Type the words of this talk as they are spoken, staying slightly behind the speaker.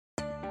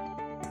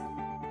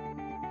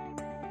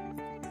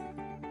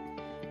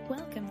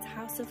Welcome to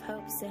House of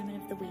Hope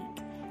Sermon of the Week.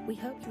 We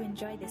hope you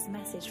enjoy this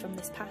message from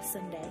this past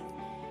Sunday.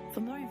 For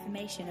more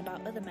information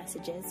about other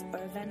messages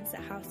or events at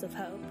House of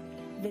Hope,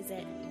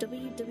 visit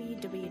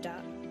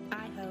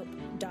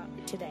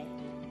www.ihope.today.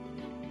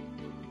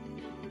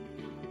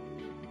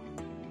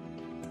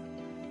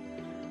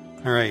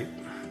 All right,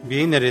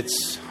 being that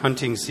it's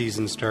hunting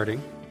season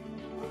starting,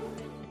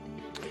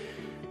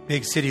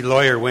 big city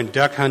lawyer went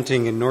duck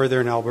hunting in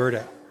northern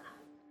Alberta.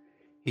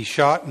 He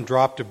shot and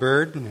dropped a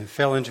bird and it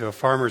fell into a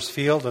farmer's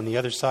field on the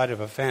other side of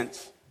a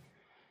fence.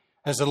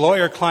 As the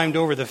lawyer climbed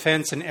over the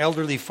fence, an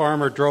elderly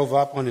farmer drove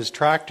up on his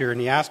tractor and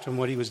he asked him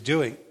what he was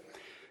doing.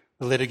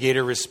 The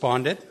litigator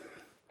responded,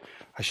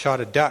 "I shot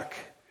a duck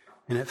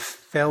and it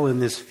fell in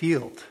this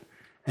field,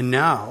 and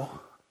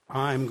now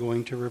I'm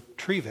going to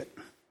retrieve it."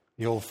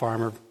 The old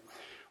farmer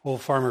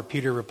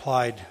Peter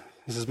replied,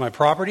 "This is my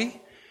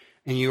property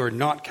and you are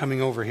not coming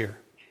over here."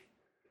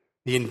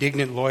 The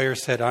indignant lawyer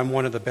said, "I'm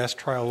one of the best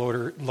trial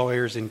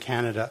lawyers in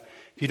Canada.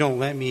 If you don't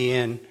let me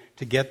in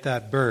to get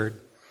that bird,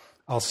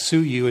 I'll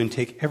sue you and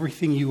take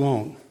everything you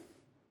own."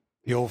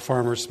 The old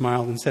farmer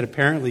smiled and said,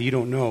 "Apparently you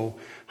don't know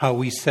how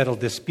we settle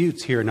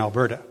disputes here in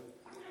Alberta.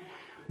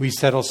 We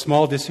settle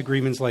small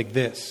disagreements like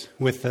this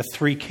with the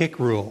 3-kick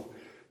rule."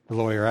 The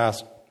lawyer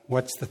asked,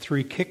 "What's the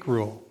 3-kick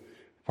rule?"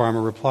 The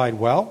farmer replied,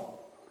 "Well,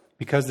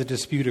 because the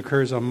dispute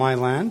occurs on my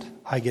land,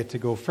 I get to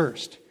go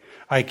first.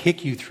 I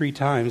kick you 3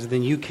 times,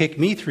 then you kick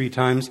me 3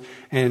 times,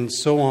 and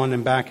so on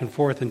and back and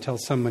forth until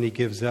somebody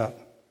gives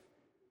up."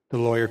 The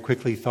lawyer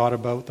quickly thought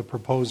about the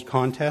proposed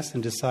contest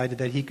and decided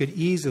that he could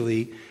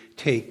easily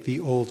take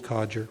the old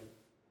codger.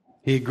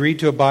 He agreed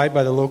to abide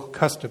by the local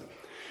custom.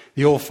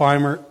 The old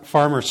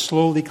farmer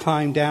slowly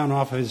climbed down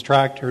off of his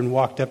tractor and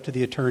walked up to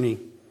the attorney.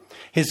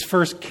 His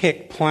first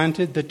kick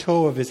planted the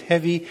toe of his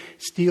heavy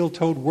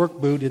steel-toed work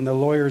boot in the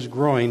lawyer's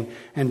groin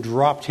and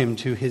dropped him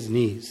to his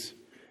knees.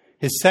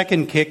 His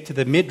second kick to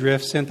the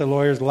midriff sent the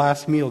lawyer's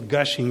last meal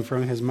gushing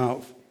from his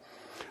mouth.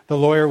 The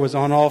lawyer was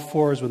on all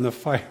fours when the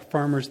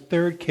farmer's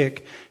third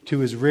kick to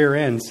his rear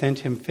end sent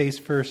him face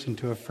first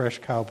into a fresh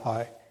cow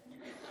pie.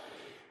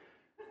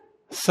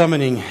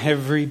 Summoning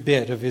every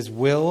bit of his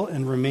will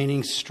and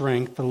remaining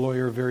strength, the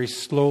lawyer very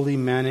slowly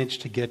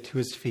managed to get to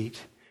his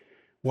feet.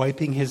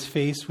 Wiping his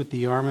face with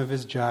the arm of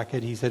his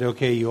jacket, he said,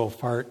 "Okay, you old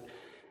fart,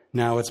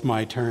 now it's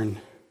my turn."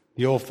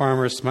 The old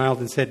farmer smiled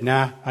and said,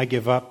 "Nah, I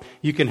give up.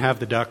 You can have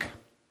the duck."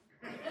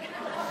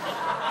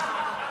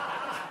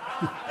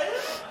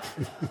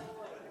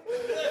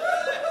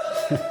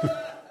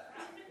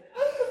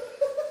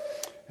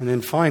 And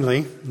then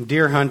finally,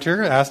 deer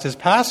hunter asked his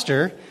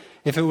pastor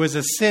if it was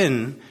a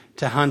sin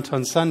to hunt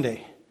on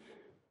Sunday.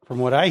 "From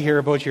what I hear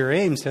about your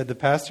aim," said the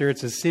pastor,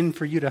 "it's a sin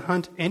for you to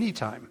hunt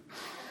anytime."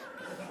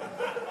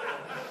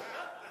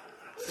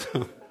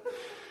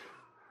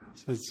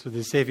 So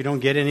they say if you don't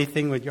get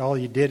anything, all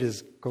you did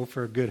is go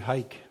for a good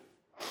hike.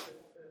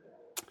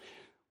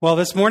 Well,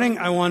 this morning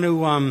I want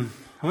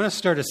to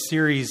start a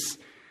series,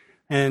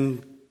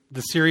 and the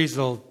series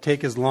will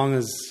take as long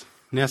as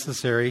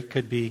necessary.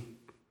 Could be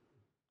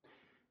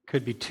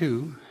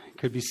 2,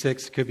 could be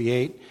 6, could be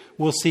 8.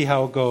 We'll see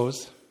how it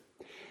goes.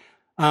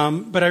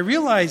 But I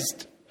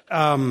realized,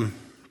 or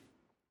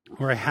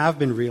I have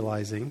been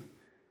realizing,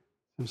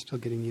 I'm still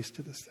getting used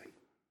to this thing.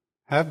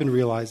 I have been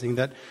realizing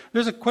that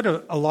there's quite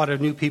a lot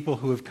of new people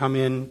who have come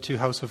in to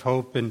House of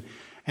Hope, and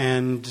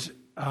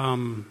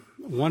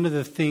one of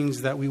the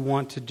things that we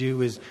want to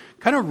do is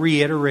kind of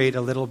reiterate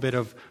a little bit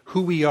of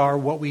who we are,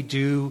 what we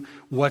do,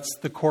 what's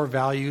the core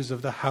values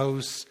of the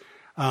house.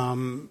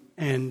 And,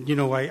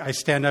 I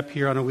stand up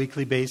here on a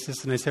weekly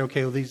basis and I say,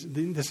 okay, well,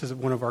 this is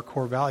one of our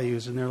core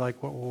values. And they're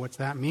like, well, what's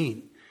that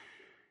mean?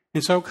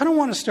 And so I kind of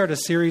want to start a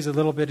series a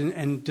little bit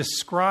and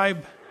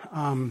describe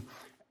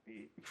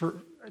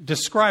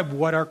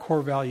what our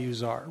core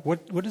values are.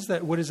 What is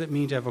that? What does it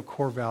mean to have a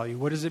core value?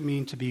 What does it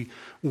mean to be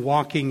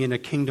walking in a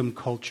kingdom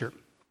culture?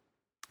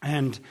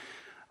 And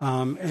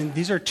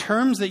these are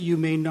terms that you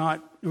may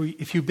not,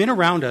 if you've been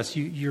around us,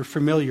 you're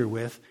familiar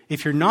with.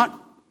 If you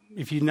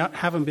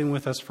haven't been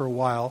with us for a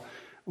while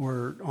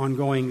or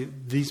ongoing,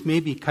 these may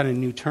be kind of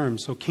new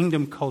terms. So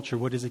kingdom culture,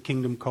 what is a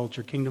kingdom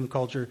culture? Kingdom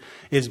culture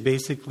is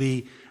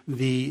basically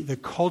the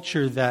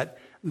culture that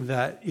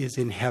is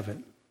in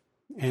heaven.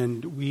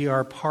 And we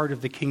are part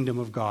of the kingdom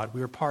of God.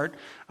 We are part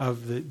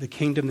of the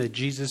kingdom that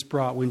Jesus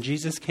brought. When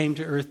Jesus came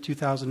to earth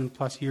 2,000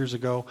 plus years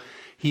ago,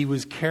 he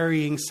was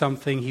carrying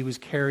something. He was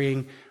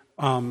carrying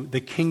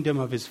the kingdom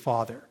of his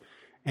Father.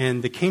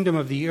 And the kingdom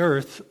of the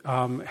earth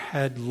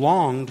had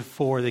longed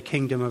for the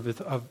kingdom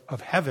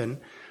of heaven,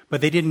 but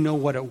they didn't know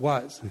what it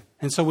was.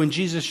 And so when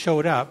Jesus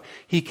showed up,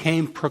 he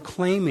came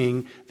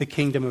proclaiming the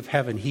kingdom of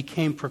heaven. He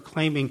came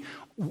proclaiming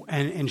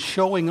and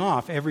showing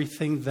off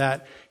everything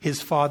that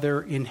his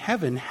Father in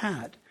heaven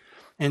had.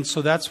 And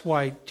so that's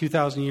why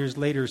 2,000 years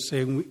later,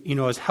 saying,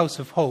 as House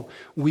of Hope,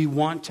 we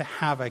want to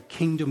have a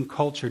kingdom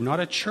culture, not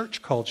a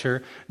church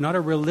culture, not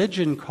a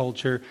religion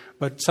culture,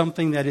 but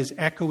something that is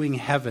echoing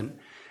heaven.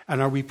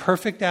 And are we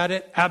perfect at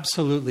it?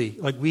 Absolutely.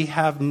 Like, we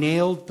have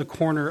nailed the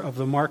corner of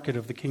the market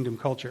of the kingdom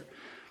culture.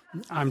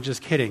 I'm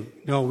just kidding.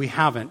 No, we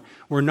haven't.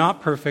 We're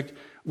not perfect.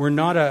 We're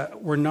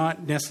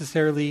not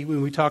necessarily,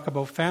 when we talk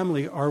about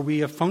family, are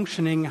we a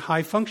functioning,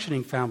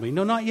 high-functioning family?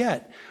 No, not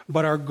yet.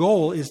 But our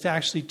goal is to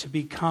actually to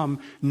become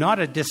not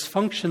a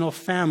dysfunctional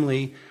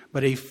family,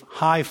 but a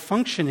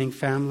high-functioning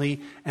family,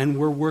 and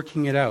we're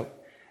working it out.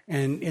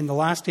 And in the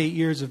last 8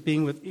 years of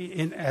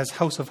being as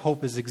House of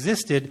Hope has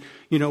existed,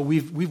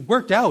 we've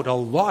worked out a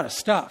lot of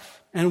stuff.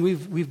 And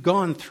we've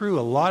gone through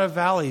a lot of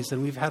valleys,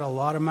 and we've had a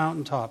lot of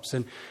mountaintops,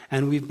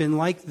 and we've been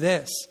like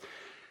this.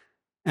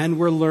 And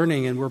we're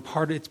learning, and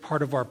it's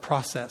part of our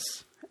process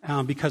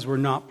because we're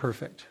not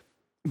perfect.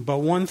 But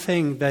one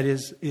thing that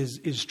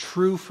is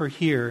true for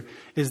here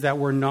is that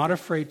we're not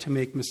afraid to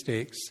make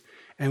mistakes,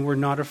 and we're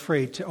not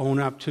afraid to own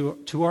up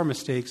to our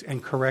mistakes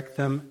and correct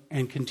them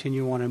and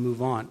continue on and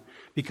move on,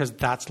 because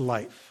that's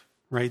life,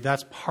 right?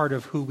 That's part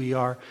of who we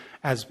are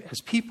as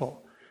people.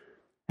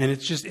 And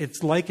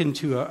it's likened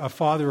to a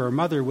father or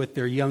mother with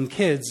their young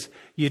kids.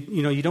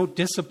 You don't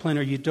discipline,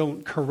 or you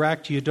don't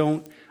correct, you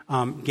don't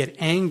get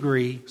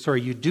angry.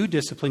 Sorry, you do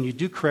discipline, you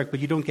do correct, but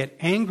you don't get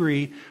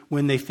angry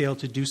when they fail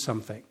to do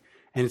something.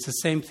 And it's the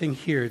same thing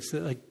here. It's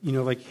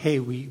like, hey,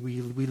 we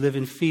live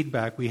in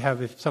feedback.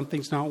 If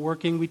something's not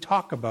working, we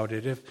talk about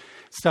it,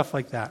 stuff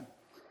like that.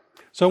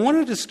 So I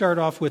wanted to start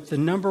off with the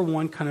number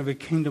one kind of a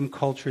kingdom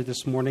culture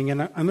this morning,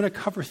 and I'm going to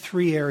cover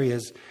 3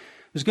 areas.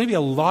 There's going to be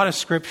a lot of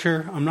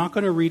scripture. I'm not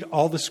going to read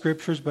all the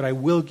scriptures, but I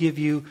will give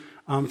you,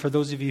 for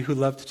those of you who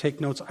love to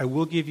take notes, I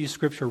will give you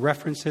scripture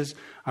references.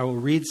 I will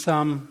read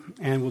some,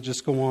 and we'll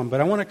just go on.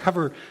 But I want to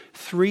cover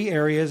 3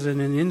 areas, and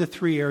then in the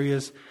 3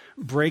 areas,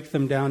 break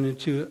them down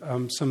into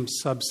some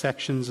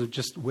subsections of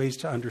just ways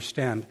to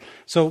understand.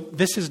 So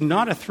this is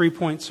not a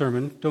 3-point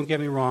sermon. Don't get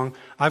me wrong.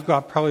 I've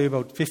got probably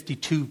about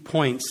 52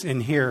 points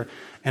in here,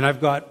 and I've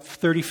got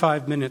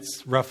 35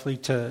 minutes roughly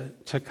to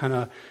kind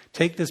of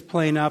take this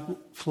plane up,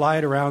 fly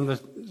it around the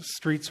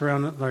streets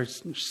around it, or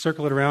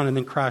circle it around, and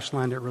then crash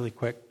land it really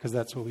quick, because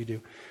that's what we do.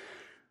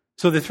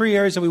 So the 3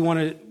 areas that we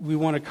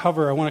want to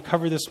cover, I want to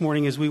cover this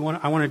morning is I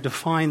want to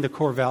define the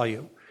core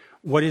value.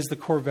 What is the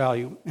core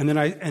value? And then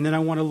I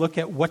want to look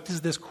at, what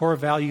does this core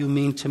value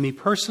mean to me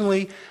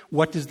personally?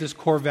 What does this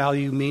core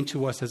value mean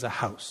to us as a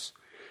house?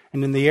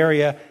 And in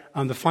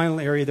the final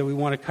area that we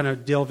want to kind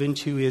of delve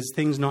into is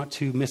things not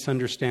to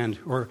misunderstand,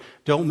 or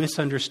don't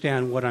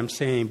misunderstand what I'm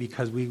saying,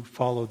 because we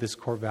follow this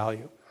core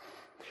value.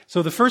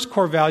 So the first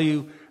core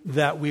value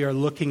that we are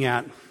looking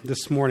at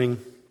this morning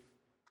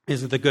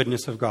is the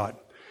goodness of God.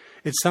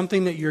 It's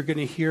something that you're going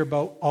to hear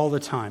about all the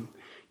time.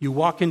 You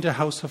walk into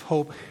House of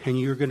Hope, and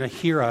you're going to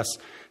hear us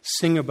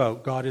sing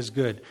about God is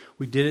good.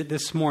 We did it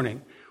this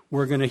morning.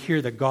 We're going to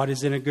hear that God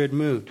is in a good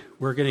mood.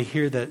 We're going to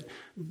hear that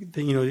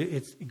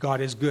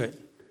God is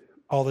good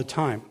all the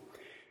time.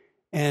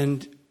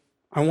 And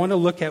I want to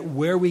look at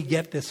where we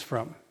get this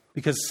from,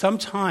 because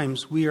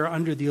sometimes we are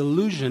under the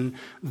illusion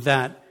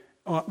that,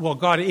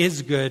 God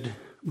is good,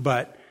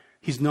 but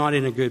He's not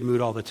in a good mood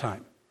all the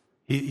time.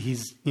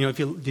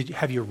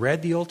 Have you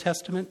read the Old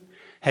Testament?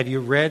 Have you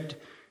read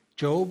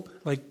Job?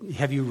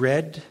 Have you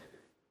read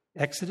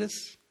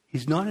Exodus?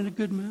 He's not in a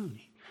good mood.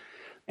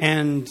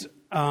 And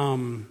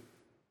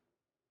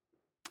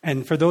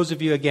for those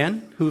of you,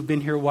 again, who have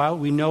been here a while,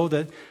 we know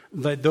that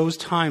those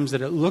times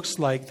that it looks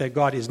like that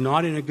God is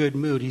not in a good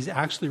mood, He's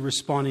actually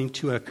responding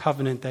to a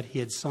covenant that He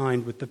had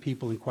signed with the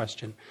people in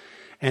question.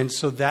 And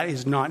so that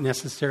is not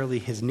necessarily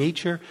His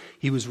nature.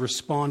 He was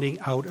responding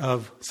out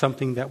of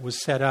something that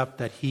was set up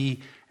that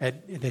He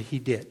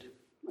did.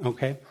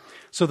 Okay?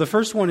 So the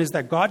first one is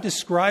that God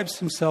describes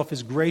Himself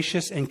as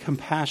gracious and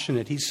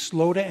compassionate. He's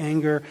slow to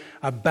anger,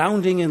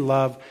 abounding in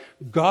love.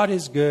 God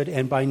is good,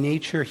 and by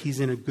nature, He's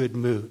in a good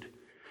mood.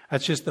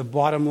 That's just the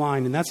bottom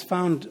line. And that's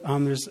found,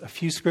 there's a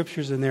few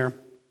scriptures in there.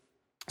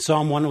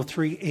 Psalm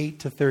 103,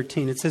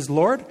 8-13. It says,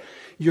 Lord,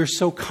 you're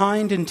so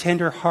kind and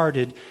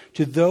tender-hearted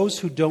to those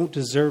who don't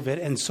deserve it,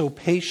 and so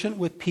patient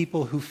with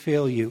people who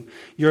fail you.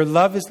 Your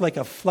love is like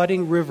a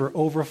flooding river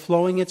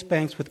overflowing its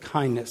banks with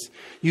kindness.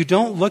 You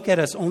don't look at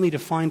us only to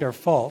find our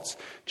faults,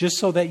 just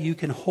so that you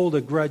can hold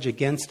a grudge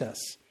against us.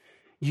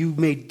 You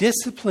may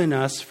discipline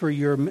us for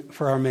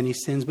our many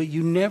sins, but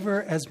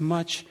never as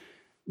much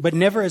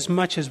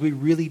as we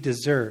really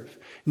deserve.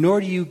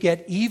 Nor do you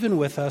get even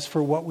with us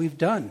for what we've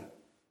done.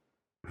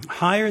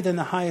 Higher than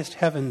the highest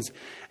heavens,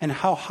 and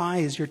how high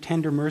is your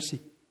tender mercy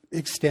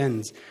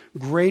extends.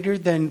 Greater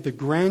than the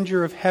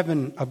grandeur of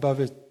heaven above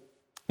it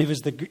is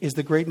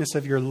the greatness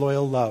of your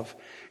loyal love.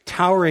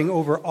 Towering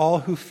over all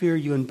who fear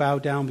you and bow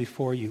down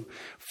before you.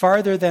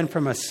 Farther than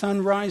from a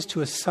sunrise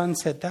to a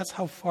sunset, that's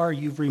how far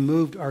you've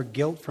removed our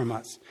guilt from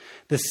us.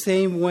 The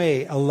same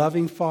way a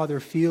loving father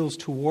feels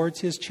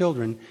towards his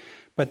children,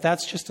 but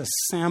that's just a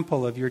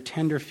sample of your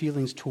tender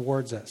feelings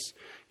towards us,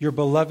 your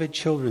beloved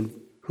children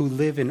who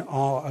live in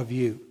awe of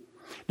you.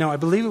 Now, I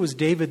believe it was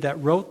David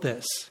that wrote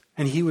this,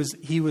 and he was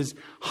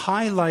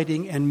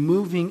highlighting and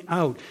moving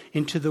out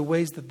into the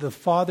ways that the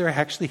Father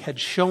actually had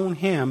shown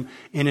him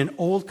in an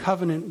old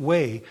covenant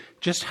way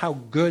just how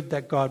good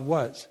that God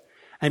was.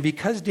 And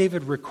because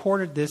David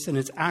recorded this and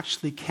it's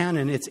actually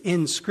canon, it's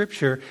in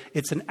Scripture,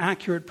 it's an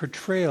accurate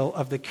portrayal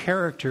of the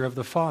character of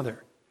the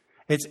Father.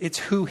 It's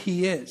who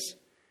he is.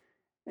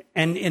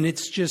 And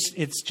it's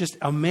just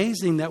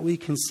amazing that we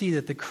can see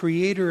that the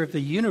creator of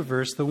the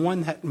universe, the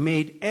one that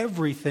made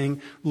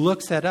everything,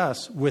 looks at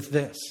us with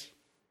this.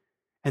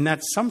 And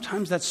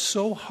sometimes that's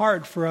so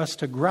hard for us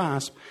to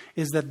grasp,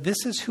 is that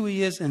this is who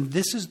he is, and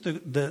this is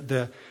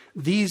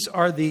these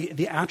are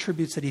the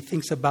attributes that he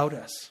thinks about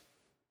us.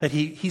 That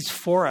he's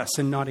for us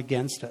and not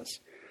against us.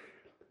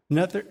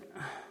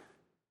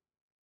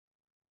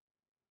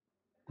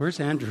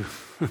 Where's Andrew?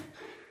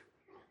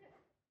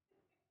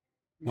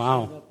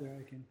 Wow.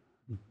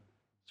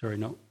 Sorry,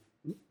 no.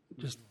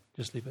 Just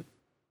leave it.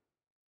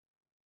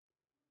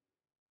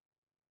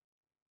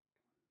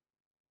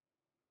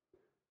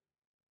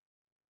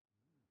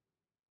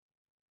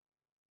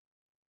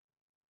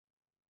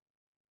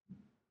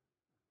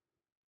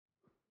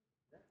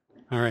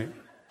 All right.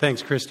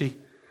 Thanks, Christy.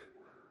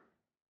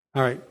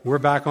 All right, we're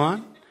back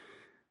on.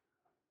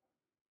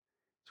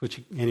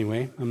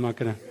 Anyway, I'm not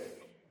going to...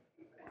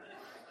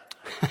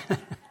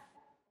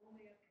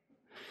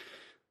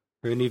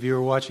 For any of you who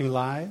are watching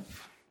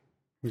live,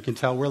 you can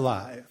tell we're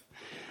live.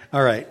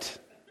 All right.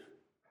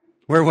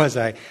 Where was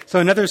I? So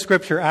another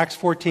scripture, Acts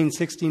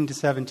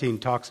 14:16-17,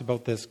 talks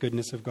about this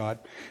goodness of God.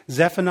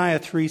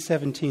 Zephaniah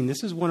 3:17.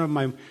 This is one of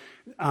my...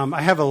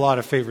 I have a lot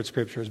of favorite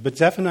scriptures, but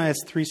Zephaniah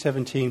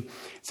 3:17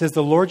 says,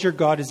 "The Lord your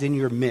God is in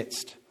your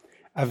midst,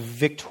 a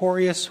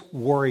victorious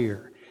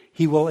warrior.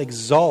 He will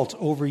exult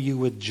over you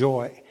with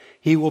joy.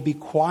 He will be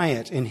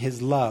quiet in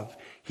his love.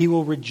 He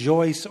will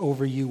rejoice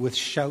over you with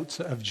shouts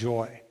of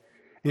joy."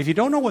 And if you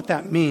don't know what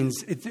that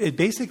means, it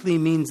basically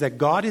means that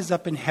God is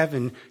up in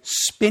heaven,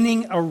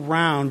 spinning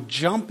around,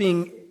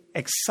 jumping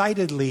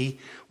excitedly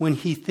when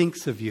he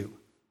thinks of you.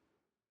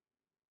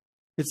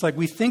 It's like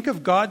we think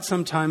of God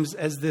sometimes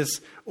as this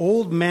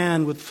old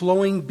man with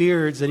flowing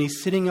beards, and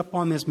he's sitting up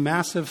on this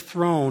massive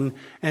throne,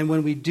 and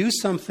when we do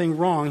something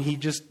wrong, he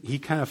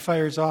kind of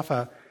fires off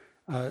a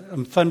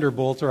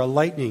thunderbolt or a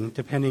lightning,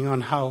 depending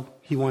on how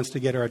he wants to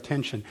get our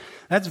attention.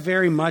 That's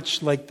very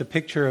much like the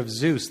picture of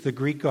Zeus, the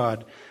Greek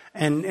god.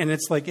 And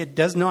it's like it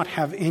does not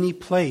have any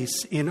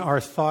place in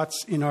our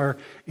thoughts, in our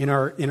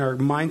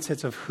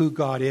mindsets of who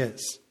God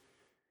is.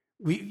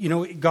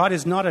 God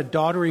is not a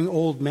doddering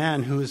old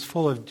man who is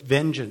full of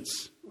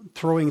vengeance,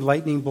 throwing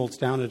lightning bolts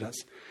down at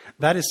us.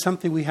 That is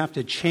something we have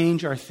to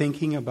change our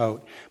thinking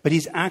about. But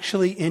he's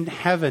actually in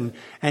heaven,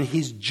 and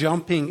he's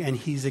jumping and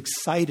he's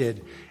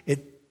excited.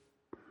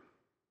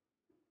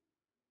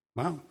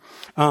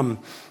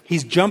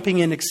 He's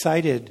jumping and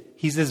excited.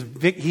 He's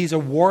a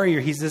warrior.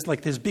 He's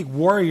this big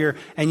warrior,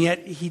 and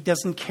yet he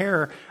doesn't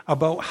care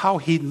about how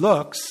he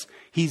looks.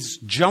 He's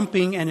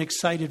jumping and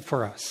excited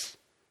for us.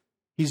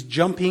 He's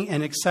jumping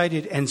and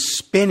excited and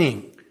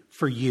spinning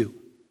for you.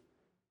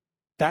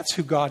 That's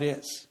who God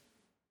is.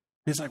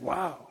 And it's like,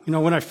 wow.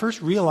 When I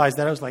first realized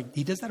that, I was like,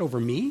 he does that over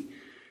me?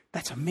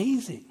 That's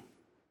amazing.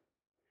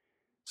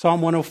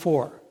 Psalm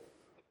 104.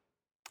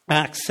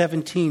 Acts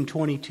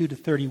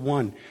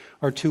 17:22-31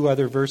 are two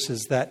other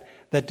verses that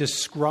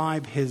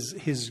describe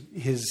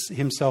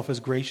himself as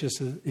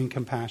gracious and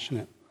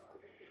compassionate.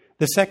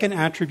 The second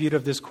attribute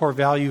of this core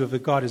value of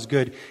that God is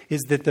good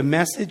is that the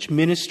message,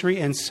 ministry,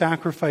 and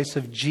sacrifice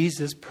of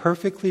Jesus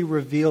perfectly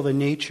reveal the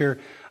nature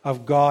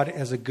of God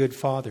as a good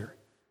Father.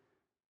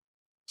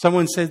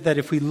 Someone said that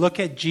if we look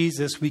at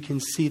Jesus, we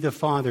can see the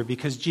Father,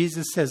 because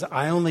Jesus says,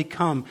 "I only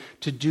come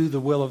to do the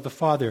will of the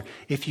Father.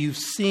 If you've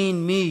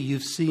seen me,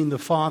 you've seen the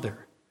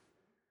Father."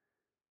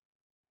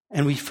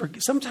 And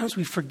sometimes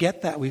we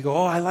forget that. We go,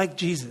 "Oh, I like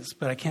Jesus,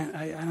 but I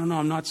don't know,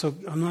 I'm not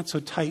so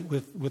tight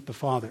with the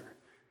Father."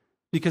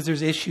 Because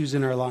there's issues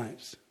in our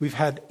lives. We've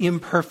had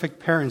imperfect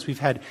parents. We've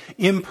had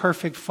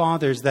imperfect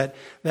fathers that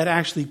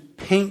actually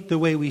paint the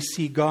way we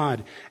see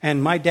God.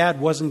 And my dad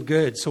wasn't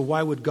good, so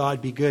why would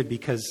God be good?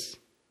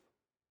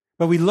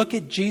 But we look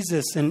at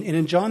Jesus, and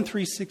in John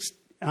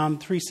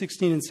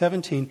 3:16 and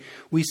 17,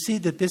 we see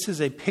that this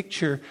is a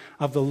picture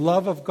of the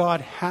love of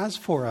God has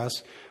for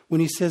us when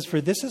he says,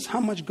 "For this is how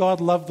much God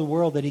loved the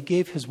world, that he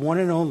gave his one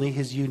and only,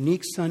 his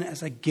unique Son,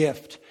 as a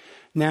gift.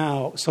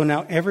 Now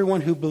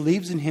everyone who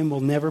believes in him will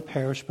never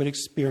perish but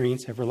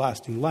experience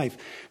everlasting life.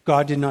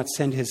 God did not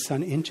send his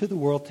Son into the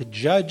world to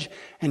judge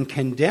and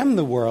condemn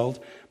the world,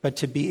 but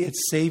to be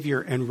its Savior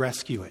and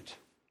rescue it."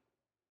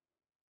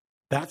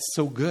 That's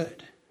so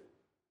good.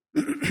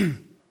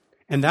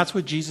 And that's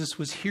what Jesus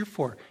was here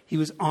for. He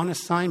was on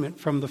assignment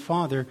from the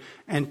Father,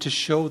 and to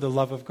show the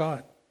love of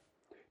God,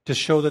 to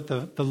show that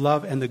the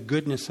love and the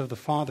goodness of the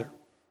Father.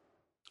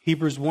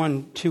 Hebrews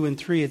 1:2 and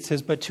 3, it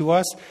says, "But to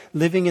us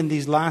living in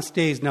these last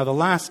days," now the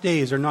last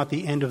days are not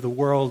the end of the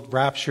world,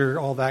 rapture,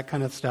 all that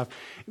kind of stuff.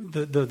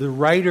 The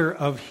writer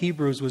of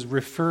Hebrews was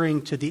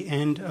referring to the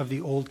end of the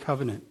Old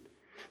Covenant.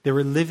 They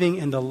were living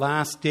in the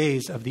last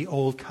days of the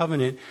Old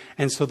Covenant.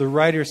 And so the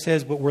writer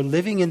says, but we're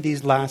living in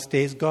these last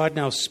days. God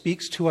now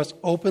speaks to us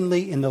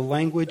openly in the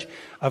language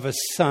of a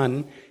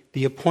son,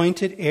 the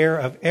appointed heir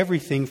of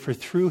everything, for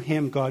through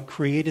him God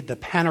created the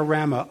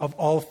panorama of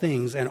all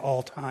things and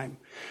all time.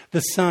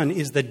 The Son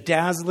is the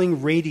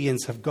dazzling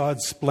radiance of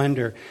God's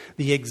splendor,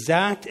 the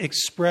exact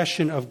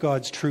expression of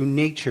God's true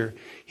nature,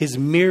 his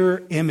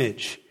mirror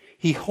image.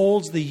 He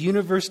holds the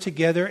universe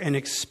together and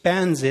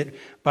expands it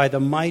by the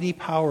mighty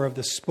power of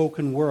the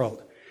spoken word.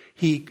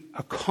 He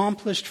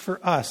accomplished for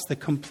us the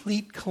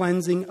complete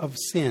cleansing of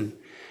sin,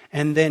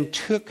 and then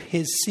took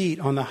his seat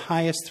on the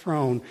highest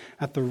throne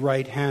at the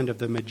right hand of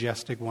the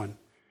majestic one.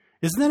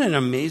 Isn't that an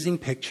amazing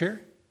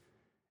picture?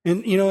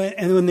 And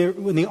when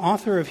the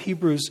author of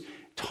Hebrews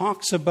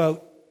talks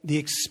about the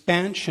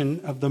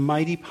expansion of the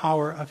mighty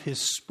power of his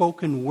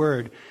spoken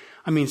word,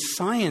 I mean,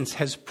 science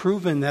has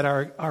proven that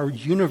our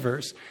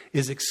universe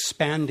is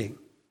expanding.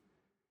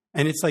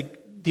 And it's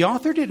like, the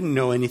author didn't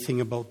know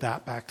anything about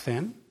that back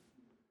then.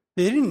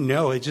 They didn't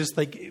know. It just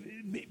but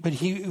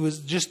it was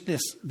just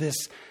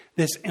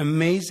this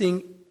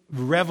amazing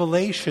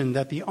revelation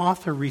that the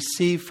author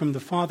received from the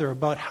Father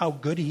about how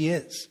good he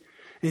is.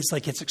 And it's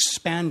like it's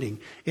expanding.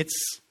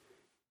 It's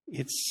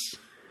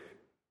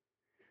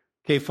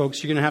okay,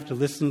 folks, you're going to have to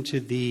listen to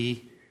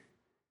the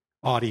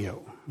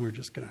audio. We're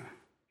just going to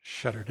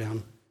shut her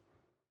down.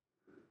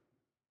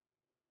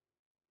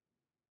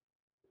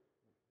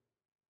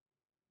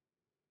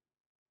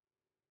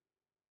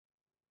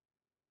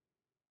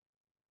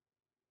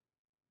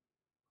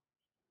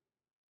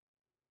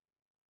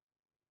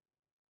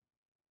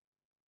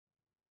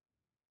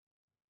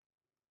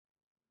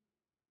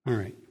 All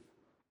right.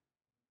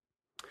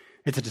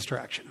 It's a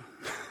distraction.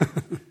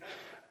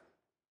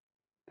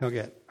 They'll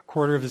get a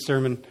quarter of the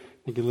sermon.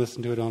 You can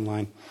listen to it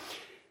online.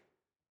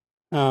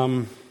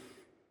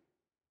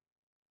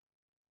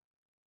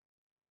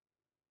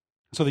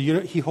 So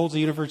he holds the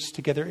universe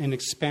together and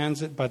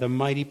expands it by the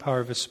mighty power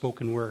of his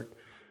spoken word.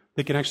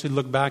 They can actually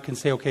look back and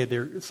say, okay,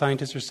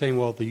 scientists are saying,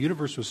 well, the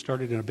universe was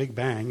started in a big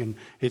bang, and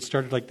it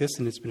started like this,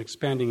 and it's been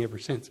expanding ever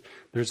since.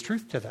 There's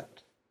truth to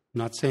that. I'm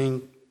not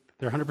saying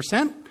they're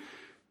 100%,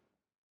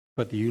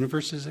 but the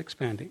universe is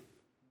expanding,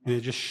 and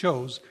it just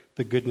shows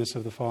the goodness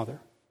of the Father.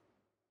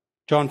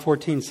 John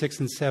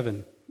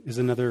 14:6-7 is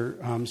another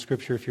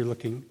scripture if you're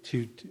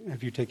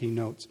if you're taking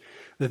notes.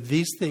 That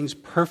these things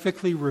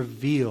perfectly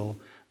reveal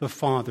the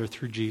Father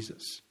through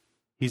Jesus.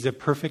 He's a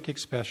perfect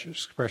expression.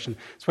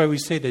 That's why we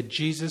say that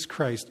Jesus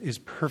Christ is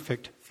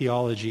perfect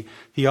theology.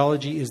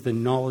 Theology is the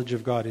knowledge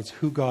of God. It's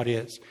who God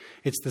is.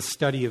 It's the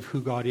study of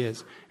who God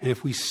is. And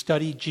if we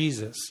study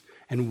Jesus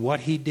and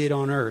what he did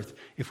on earth,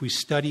 if we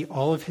study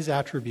all of his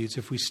attributes,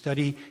 if we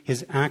study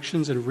his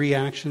actions and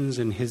reactions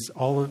and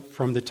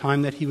from the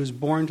time that he was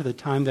born to the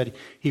time that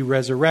he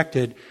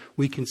resurrected,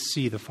 we can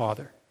see the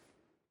Father.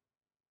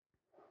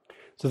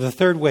 So the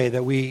third way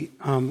that we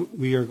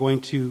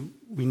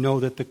know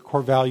that the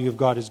core value of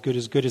God is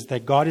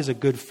that God is a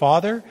good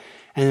Father,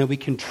 and that we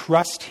can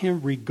trust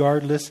him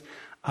regardless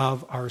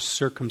of our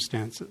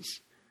circumstances.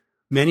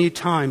 Many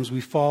times we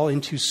fall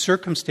into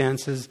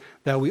circumstances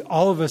that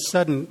all of a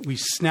sudden we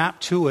snap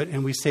to it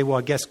and we say, well,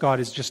 I guess God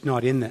is just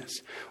not in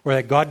this. Or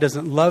that God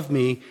doesn't love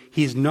me.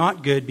 He's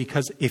not good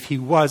because if he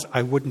was,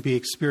 I wouldn't be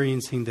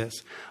experiencing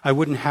this. I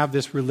wouldn't have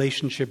this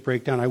relationship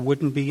breakdown. I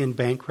wouldn't be in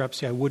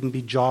bankruptcy. I wouldn't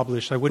be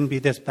jobless. I wouldn't be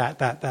this,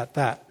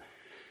 that.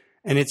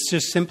 And it's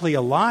just simply a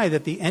lie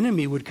that the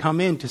enemy would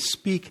come in to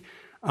speak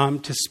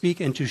and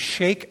to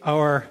shake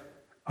our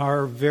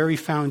very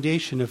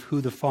foundation of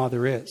who the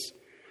Father is.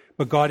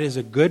 But God is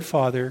a good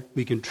Father.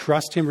 We can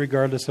trust him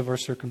regardless of our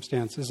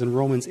circumstances. And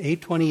Romans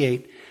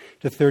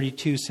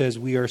 8:28-32 says,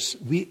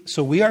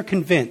 we are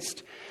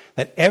convinced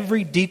that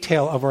every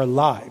detail of our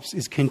lives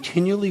is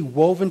continually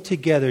woven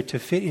together to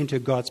fit into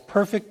God's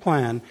perfect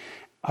plan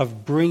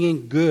of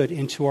bringing good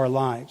into our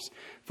lives.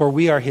 For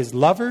we are his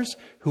lovers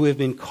who have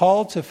been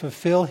called to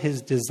fulfill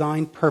his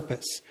designed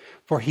purpose.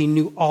 For he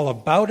knew all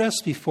about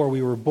us before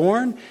we were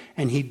born,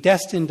 and he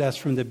destined us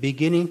from the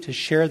beginning to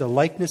share the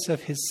likeness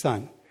of his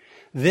Son.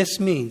 This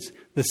means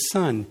the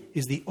Son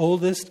is the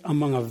oldest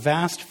among a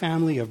vast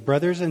family of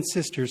brothers and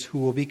sisters who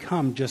will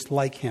become just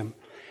like him.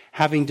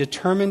 Having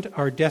determined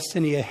our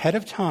destiny ahead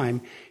of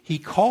time, he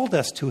called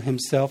us to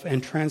himself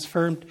and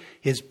transferred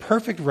his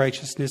perfect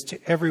righteousness to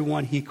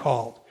everyone he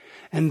called.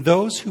 And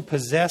those who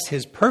possess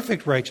his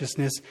perfect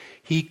righteousness,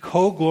 he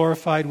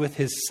co-glorified with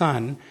his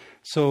Son.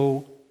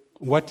 So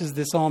what does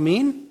this all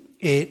mean?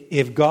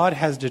 If God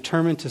has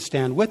determined to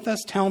stand with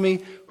us, tell me,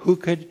 who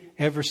could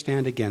ever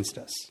stand against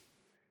us?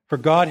 For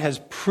God has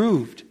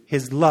proved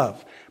his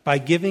love by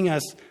giving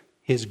us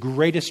his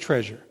greatest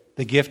treasure,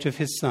 the gift of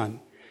his Son.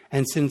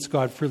 And since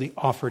God freely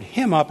offered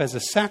him up as a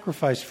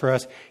sacrifice for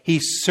us, he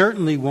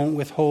certainly won't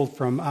withhold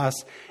from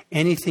us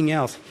anything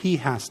else he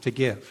has to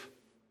give.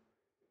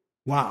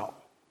 Wow.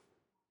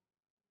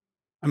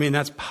 I mean,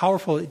 that's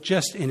powerful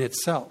just in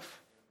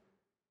itself.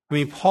 I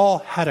mean, Paul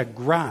had a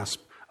grasp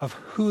of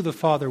who the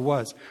Father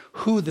was,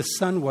 who the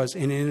Son was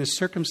in his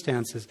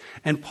circumstances.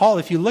 And Paul,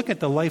 if you look at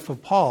the life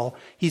of Paul,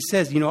 he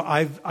says,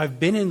 I've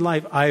been in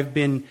life,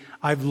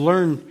 I've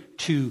learned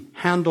to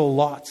handle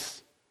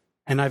lots,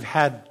 and I've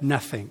had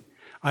nothing.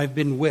 I've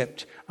been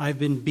whipped. I've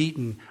been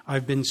beaten.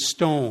 I've been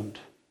stoned.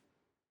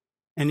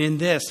 And in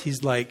this,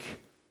 he's like,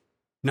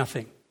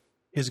 nothing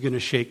is going to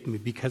shake me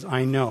because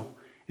I know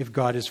if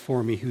God is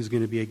for me, who's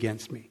going to be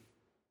against me?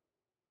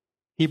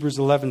 Hebrews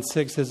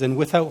 11:6 says, and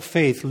without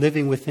faith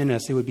living within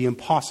us, it would be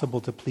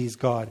impossible to please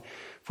God.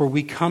 For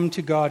we come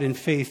to God in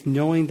faith,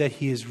 knowing that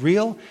he is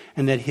real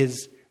and that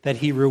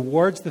he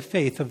rewards the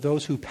faith of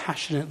those who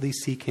passionately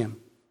seek him.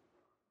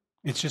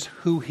 It's just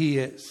who he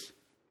is.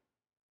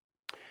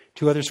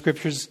 Two other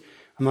scriptures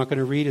I'm not going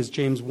to read is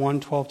James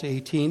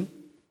 1:12-18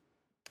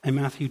 and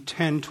Matthew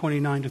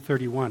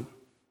 10:29-31.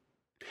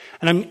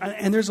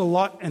 And there's a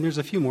lot, and there's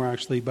a few more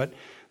actually, but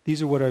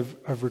these are what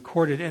I've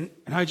recorded. And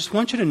I just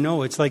want you to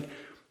know, it's like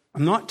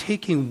I'm not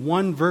taking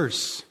one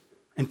verse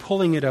and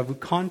pulling it out of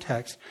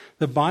context.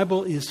 The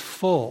Bible is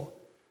full.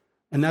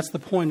 And that's the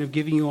point of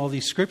giving you all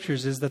these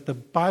scriptures, is that the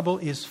Bible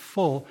is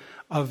full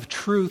of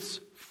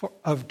truths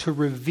to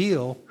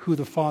reveal who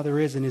the Father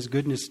is and his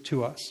goodness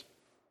to us.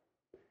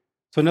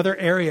 So another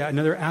area,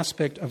 another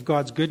aspect of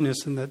God's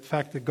goodness and the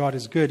fact that God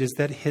is good is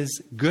that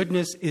his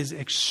goodness is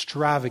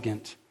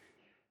extravagant.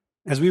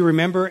 As we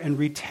remember and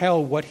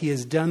retell what he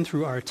has done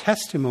through our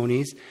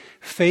testimonies,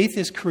 faith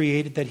is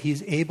created that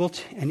he's able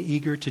to, and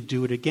eager to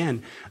do it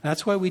again.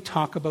 That's why we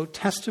talk about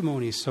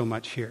testimonies so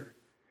much here,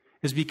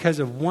 is because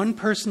of one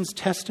person's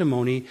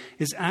testimony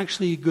is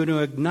actually going to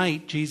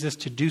ignite Jesus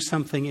to do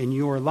something in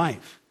your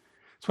life.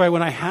 That's why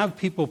when I have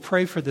people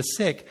pray for the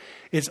sick,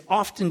 it's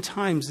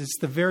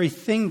the very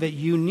thing that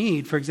you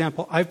need. For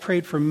example, I've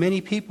prayed for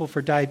many people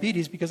for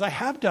diabetes because I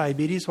have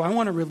diabetes, so I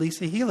want to release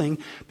a healing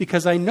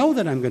because I know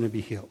that I'm going to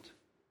be healed.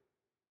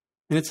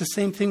 And it's the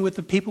same thing with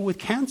the people with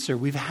cancer.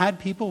 We've had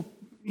people,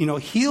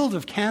 healed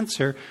of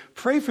cancer,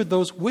 pray for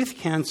those with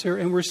cancer,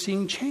 and we're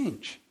seeing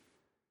change.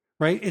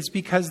 Right? It's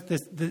because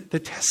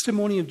the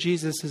testimony of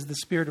Jesus is the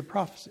spirit of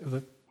prophecy. Yeah,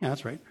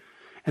 that's right.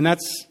 And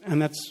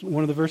that's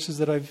one of the verses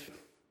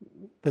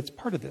that's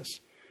part of this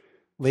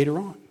later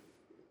on.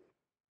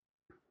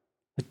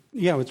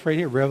 Yeah, it's right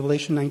here,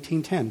 Revelation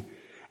 19:10.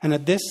 And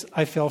at this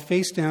I fell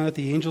face down at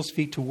the angel's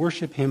feet to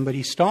worship him, but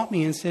he stopped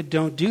me and said,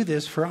 don't do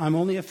this, for I'm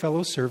only a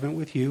fellow servant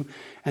with you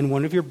and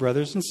one of your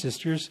brothers and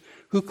sisters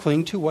who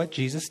cling to what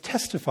Jesus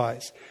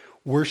testifies.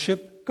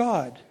 Worship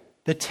God.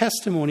 The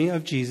testimony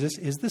of Jesus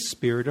is the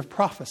spirit of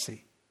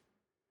prophecy.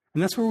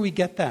 And that's where we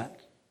get that,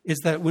 is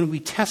that when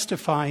we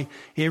testify,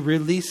 it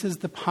releases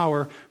the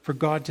power for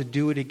God to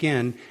do it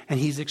again, and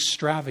he's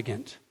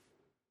extravagant.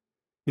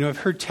 I've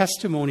heard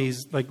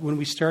testimonies, like when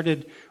we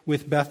started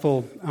with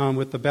Bethel,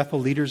 with the Bethel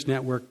Leaders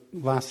Network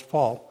last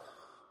fall,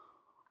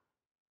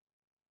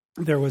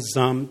 there was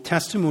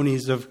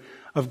testimonies of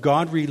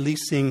God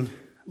releasing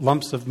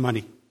lumps of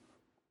money.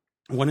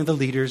 One of the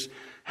leaders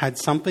had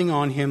something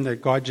on him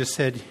that God just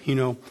said,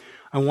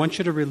 I want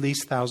you to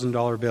release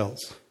 $1,000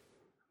 bills.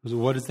 I said,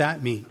 what does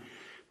that mean?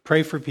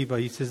 Pray for people.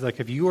 He says,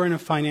 if you are in a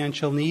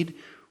financial need,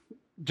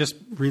 just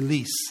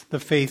release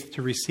the faith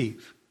to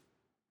receive.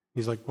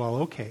 He's like, well,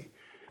 okay.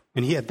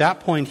 And at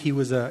that point, he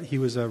was a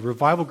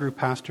revival group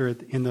pastor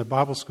in the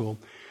Bible school.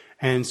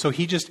 And so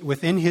he just,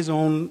 within his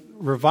own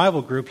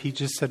revival group, he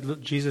just said, look,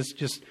 Jesus,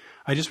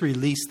 I just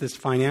released this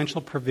financial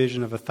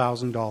provision of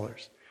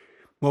 $1,000.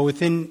 Well,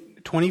 within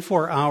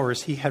 24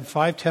 hours, he had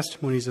 5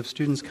 testimonies of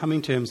students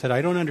coming to him and said,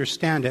 I don't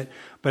understand it,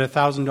 but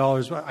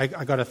 $1,000,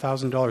 I got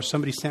 $1,000.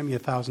 Somebody sent me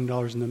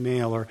 $1,000 in the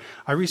mail, or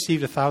I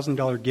received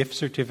 $1,000 gift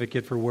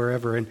certificate for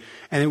wherever. And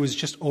it was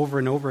just over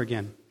and over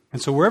again.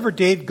 And so wherever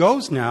Dave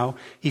goes now,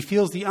 he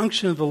feels the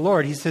unction of the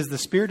Lord. He says the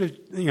spirit of,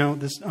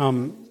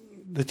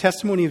 the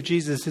testimony of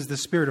Jesus is the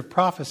spirit of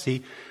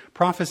prophecy.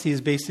 Prophecy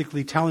is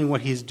basically telling what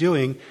he's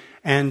doing.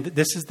 And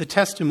this is the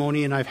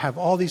testimony, and I have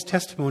all these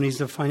testimonies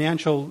of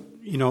financial,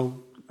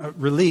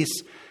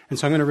 release, and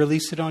so I'm going to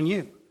release it on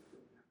you.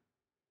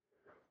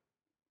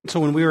 So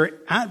when we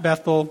were at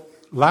Bethel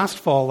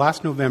last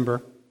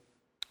November,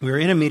 we were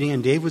in a meeting,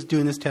 and Dave was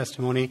doing this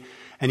testimony,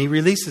 and he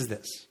releases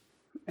this.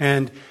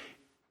 And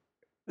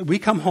we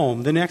come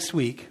home the next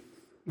week,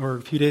 or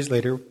a few days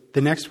later,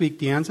 the next week,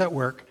 Deanne's at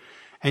work,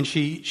 and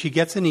she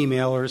gets an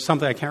email or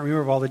something, I can't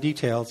remember all the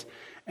details,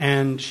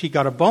 and she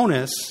got a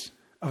bonus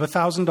of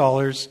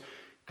 $1,000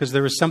 because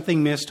there was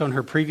something missed on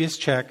her previous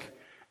check,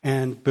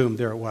 and boom,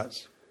 there it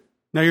was.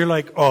 Now you're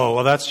like, oh,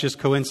 well, that's just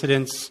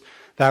coincidence.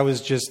 That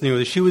was just,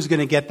 she was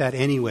going to get that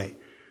anyway.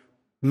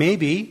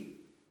 Maybe,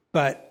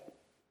 but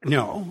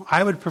no,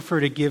 I would prefer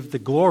to give the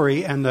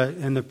glory and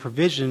the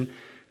provision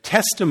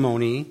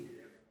testimony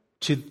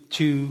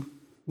to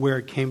where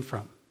it came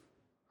from.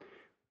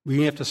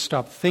 We have to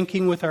stop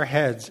thinking with our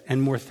heads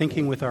and more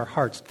thinking with our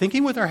hearts.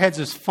 Thinking with our heads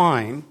is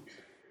fine,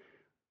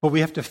 but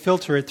we have to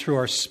filter it through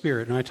our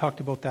spirit. And I talked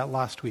about that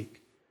last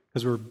week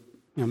because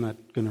I'm not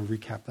going to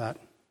recap that.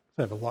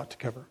 I have a lot to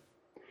cover.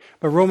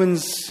 But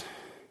Romans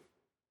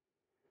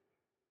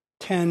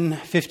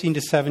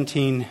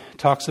 10:15-17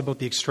 talks about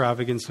the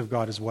extravagance of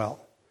God as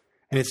well.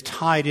 And it's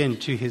tied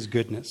into his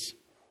goodness.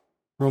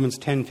 Romans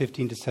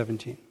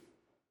 10:15-17.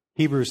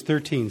 Hebrews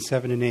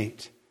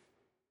 13:7-8.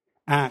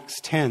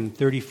 Acts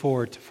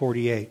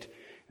 10:34-48.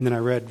 And then I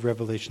read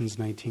Revelations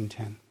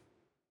 19:10.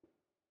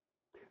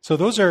 So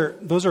those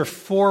are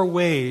 4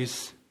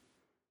 ways,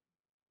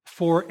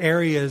 4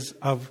 areas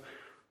of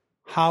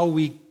how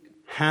we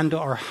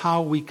handle or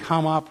how we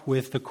come up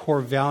with the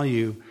core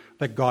value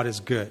that God is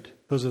good.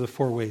 Those are the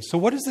 4 ways. So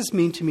what does this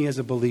mean to me as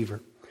a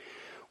believer?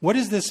 What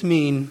does this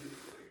mean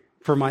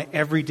for my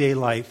everyday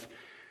life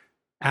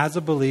as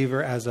a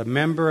believer, as a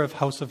member of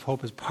House of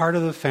Hope, as part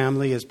of the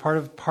family, as part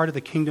of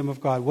the kingdom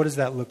of God? What does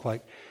that look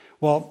like?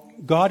 Well,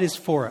 God is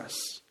for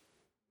us.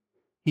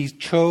 He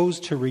chose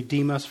to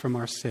redeem us from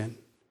our sin.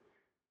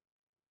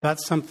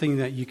 That's something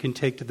that you can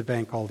take to the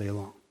bank all day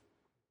long.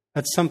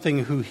 That's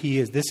something who He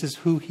is. This is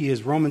who He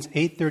is. Romans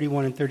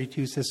 8:31 and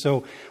 32 says,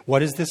 so what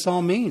does this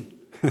all mean?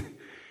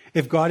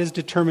 If God is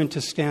determined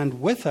to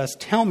stand with us,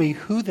 tell me,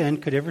 who then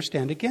could ever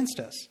stand against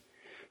us?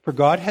 For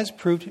God has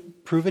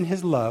proven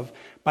His love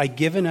by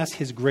giving us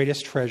His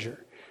greatest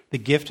treasure, the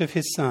gift of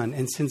His Son.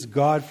 And since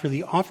God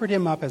freely offered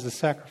Him up as a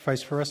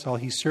sacrifice for us all,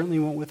 He certainly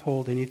won't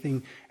withhold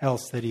anything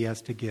else that He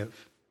has to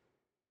give.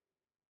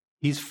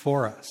 He's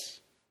for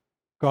us.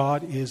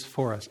 God is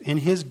for us. In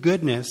His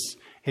goodness,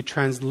 it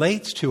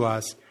translates to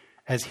us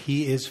as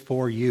He is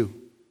for you.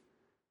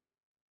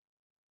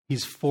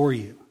 He's for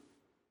you.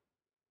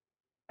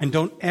 And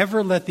don't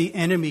ever let the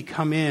enemy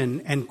come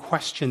in and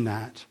question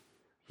that.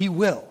 He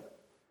will.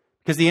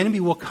 Because the enemy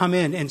will come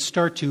in and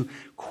start to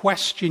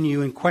question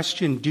you and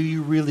question, do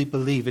you really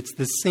believe? It's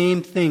the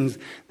same things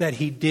that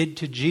he did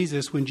to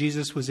Jesus when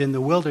Jesus was in the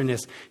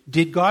wilderness.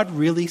 Did God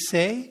really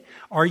say?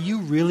 Are you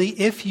really?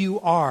 If you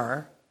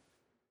are,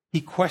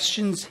 he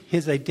questions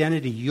his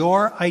identity.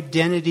 Your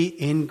identity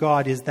in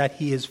God is that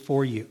he is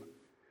for you.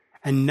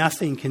 And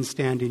nothing can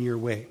stand in your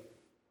way.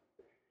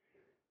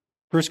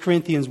 1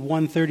 Corinthians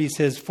 1:30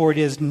 says, for it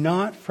is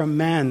not from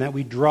man that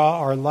we draw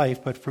our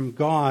life, but from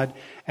God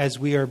as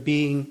we are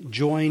being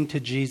joined to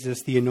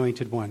Jesus, the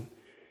Anointed One.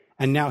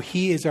 And now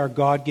he is our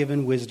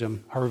God-given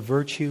wisdom, our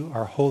virtue,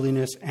 our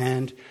holiness,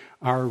 and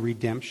our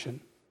redemption.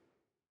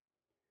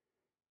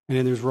 And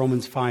then there's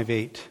Romans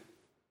 5:8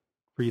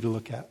 for you to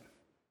look at.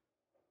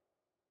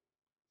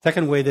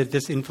 Second way that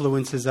this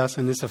influences us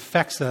and this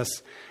affects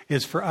us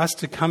is for us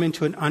to come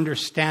into an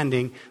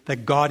understanding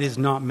that God is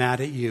not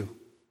mad at you.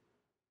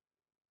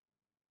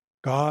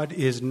 God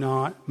is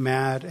not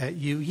mad at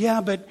you. Yeah,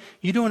 but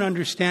you don't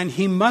understand.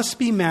 He must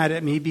be mad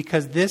at me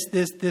because this,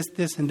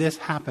 and this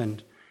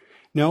happened.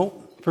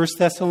 No, 1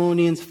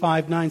 Thessalonians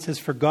 5:9 says,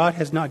 for God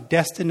has not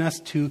destined us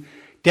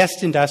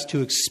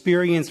to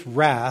experience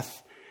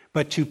wrath,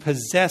 but to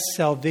possess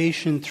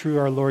salvation through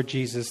our Lord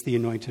Jesus, the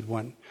Anointed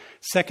One.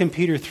 2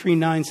 Peter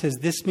 3:9 says,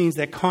 this means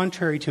that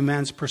contrary to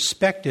man's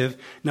perspective,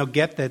 now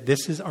get that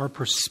this is our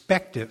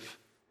perspective,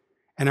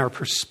 and our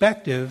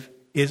perspective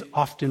is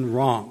often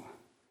wrong.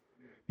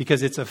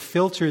 Because it's a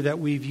filter that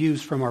we've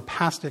used from our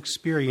past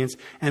experience,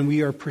 and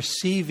we are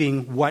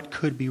perceiving what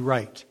could be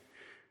right.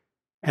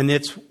 And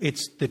it's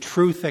the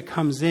truth that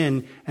comes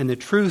in, and the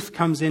truth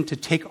comes in to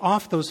take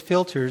off those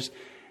filters.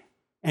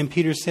 And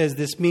Peter says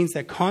this means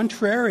that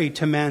contrary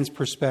to man's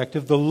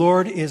perspective, the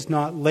Lord is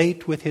not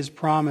late with his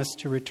promise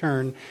to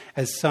return,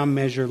 as some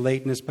measure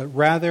lateness, but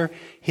rather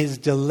his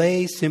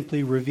delay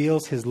simply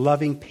reveals his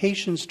loving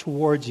patience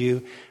towards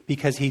you,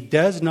 because he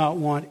does not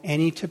want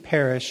any to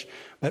perish,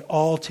 but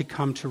all to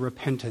come to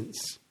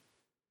repentance.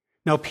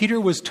 Now, Peter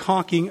was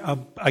talking,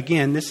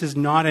 again, this is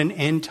not an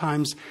end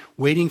times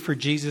waiting for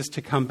Jesus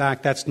to come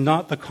back. That's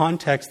not the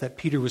context that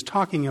Peter was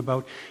talking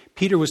about.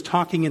 Peter was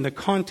talking in the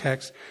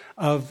context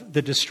of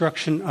the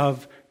destruction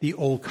of the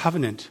old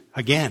covenant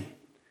again.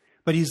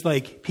 But he's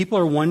like, people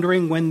are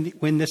wondering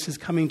when this is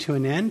coming to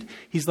an end.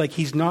 He's like,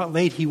 he's not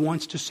late. He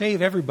wants to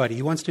save everybody.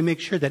 He wants to make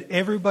sure that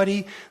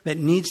everybody that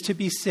needs to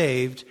be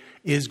saved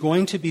is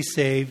going to be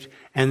saved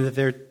and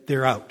that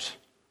they're out.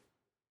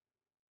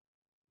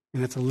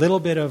 And it's a little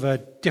bit of a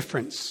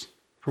difference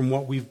from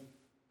what we've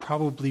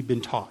probably been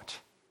taught.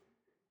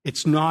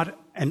 It's not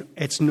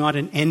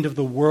an end of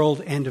the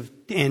world,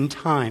 end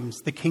times.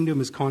 The kingdom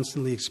is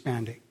constantly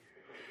expanding.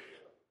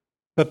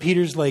 But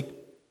Peter's like,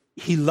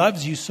 he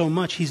loves you so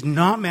much. He's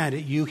not mad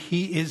at you.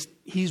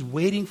 He's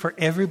waiting for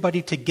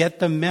everybody to get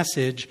the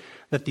message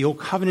that the old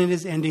covenant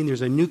is ending.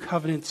 There's a new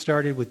covenant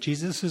started with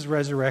Jesus'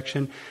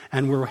 resurrection,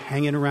 and we're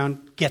hanging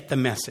around. Get the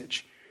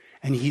message.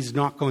 And he's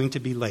not going to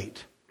be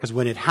late. Because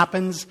when it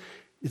happens,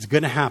 it's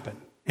going to happen.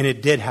 And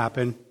it did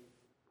happen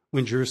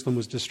when Jerusalem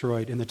was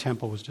destroyed and the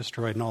temple was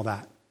destroyed and all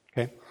that.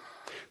 Okay?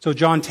 So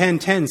John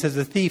 10:10 says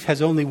the thief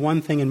has only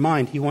one thing in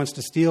mind. He wants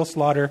to steal,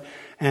 slaughter,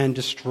 and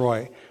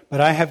destroy. But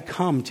I have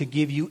come to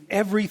give you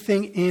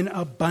everything in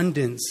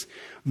abundance,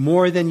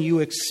 more than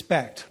you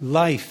expect,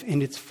 life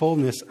in its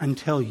fullness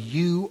until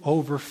you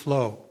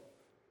overflow.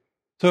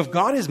 So if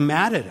God is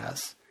mad at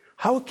us,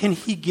 how can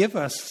he give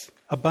us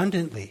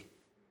abundantly?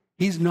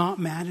 He's not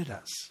mad at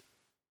us.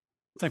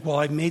 It's like, well,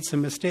 I've made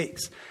some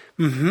mistakes.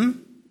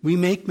 We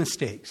make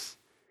mistakes.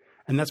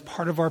 And that's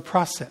part of our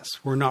process.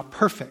 We're not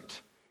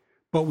perfect.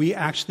 But we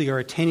actually are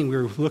attaining,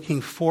 we're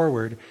looking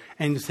forward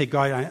and to say,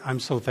 God, I'm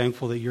so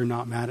thankful that you're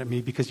not mad at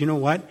me. Because you know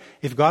what?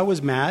 If God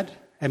was mad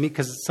I mean,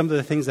 because some of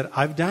the things that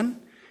I've done,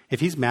 if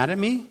he's mad at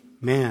me,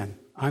 man,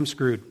 I'm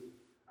screwed.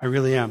 I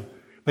really am.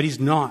 But he's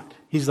not.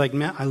 He's like,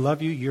 man, I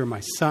love you. You're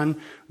my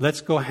son.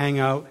 Let's go hang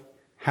out,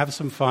 have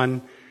some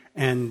fun,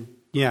 and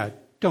yeah,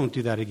 don't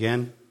do that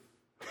again.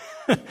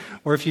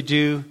 Or if you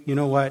do, you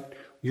know what?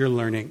 You're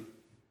learning.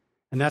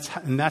 And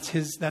that's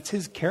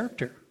his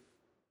character.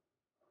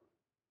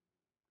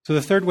 So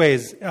the third way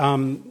is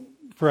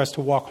for us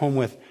to walk home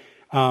with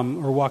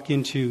or walk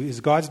into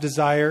is God's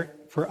desire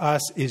for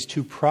us is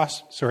to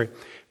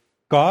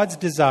God's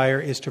desire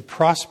is to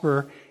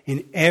prosper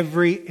in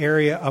every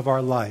area of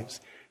our lives,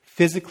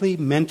 physically,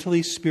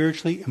 mentally,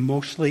 spiritually,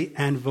 emotionally,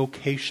 and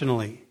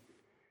vocationally.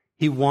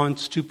 He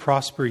wants to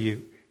prosper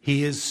you.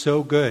 He is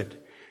so good,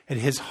 and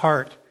his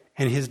heart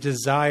and his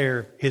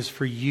desire is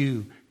for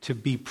you to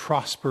be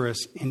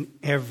prosperous in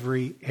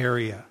every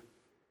area.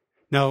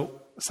 Now,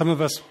 some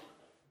of us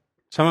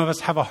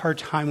have a hard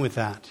time with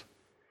that,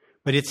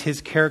 but it's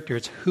his character.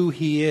 It's who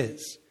he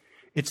is.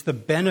 It's the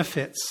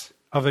benefits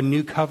of a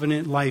new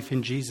covenant life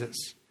in Jesus.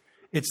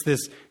 It's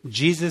this,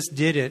 Jesus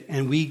did it,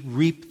 and we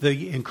reap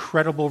the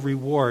incredible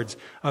rewards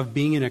of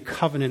being in a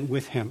covenant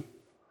with him.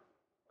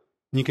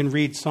 And you can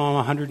read Psalm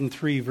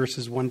 103,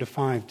 verses 1 to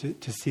 5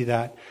 to see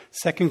that.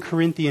 2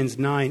 Corinthians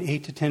 9,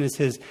 8 to 10, it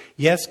says,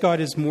 yes, God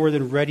is more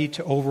than ready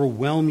to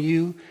overwhelm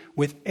you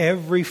with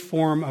every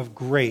form of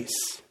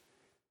grace,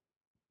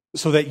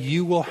 so that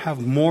you will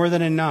have more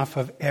than enough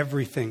of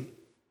everything,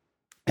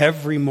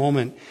 every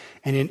moment,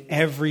 and in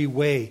every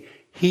way.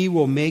 He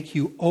will make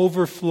you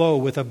overflow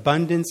with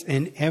abundance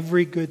in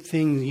every good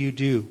thing you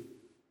do.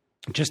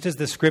 Just as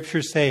the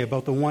scriptures say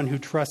about the one who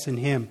trusts in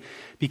him,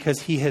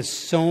 because he has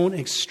sown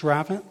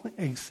extravagantly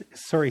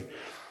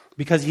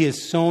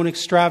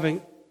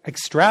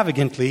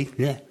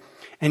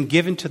and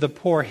given to the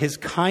poor, his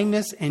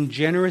kindness and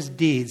generous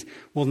deeds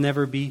will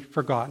never be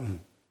forgotten.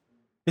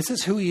 This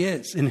is who he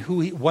is and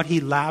what he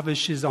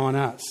lavishes on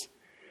us.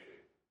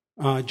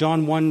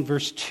 John 1,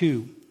 verse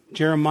 2.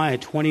 Jeremiah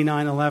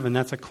 29:11.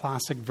 That's a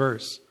classic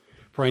verse.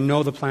 For I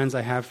know the plans I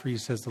have for you,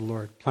 says the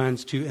Lord.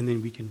 Plans to, and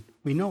then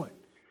we know it.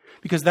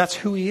 Because that's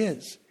who he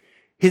is.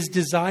 His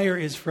desire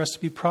is for us to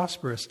be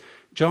prosperous.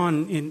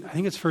 John, I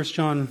think it's 1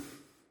 John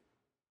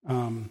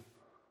 2?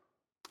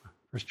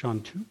 Can't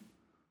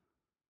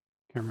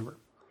remember.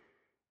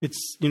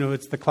 It's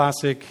the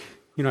classic,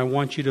 I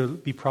want you to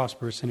be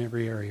prosperous in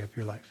every area of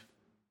your life.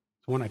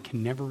 It's one I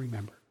can never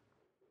remember.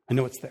 I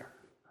know it's there.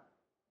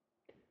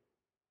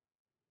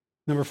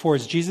 Number 4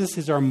 is Jesus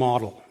is our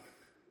model.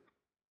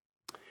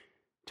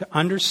 To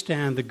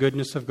understand the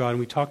goodness of God, and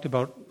we talked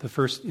about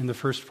in the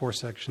first 4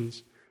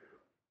 sections,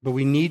 but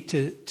we need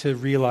to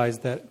realize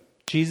that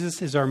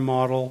Jesus is our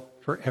model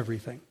for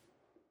everything.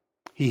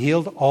 He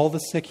healed all the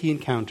sick he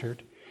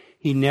encountered.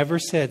 He never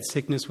said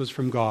sickness was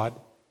from God.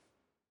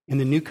 In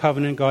the new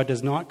covenant, God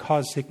does not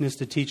cause sickness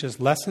to teach us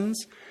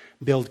lessons,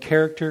 build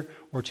character,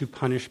 or to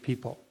punish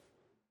people.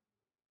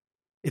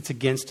 It's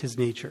against his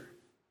nature.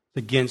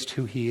 It's against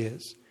who he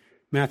is.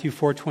 Matthew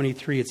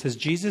 4:23, it says,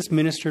 Jesus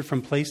ministered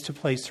from place to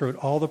place throughout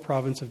all the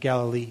province of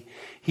Galilee.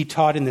 He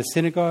taught in the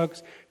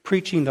synagogues,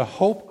 preaching the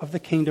hope of the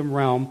kingdom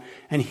realm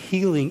and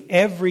healing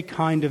every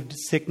kind of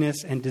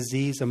sickness and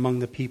disease among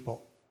the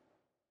people.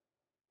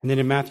 And then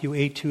in Matthew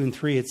 8:2 and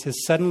 3, it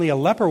says, suddenly a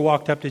leper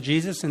walked up to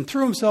Jesus and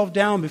threw himself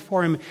down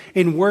before him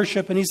in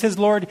worship. And he says,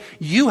 Lord,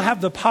 you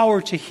have the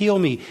power to heal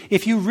me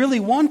if you really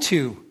want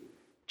to.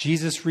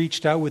 Jesus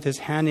reached out with his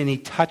hand and he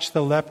touched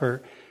the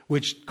leper,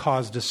 which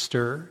caused a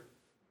stir.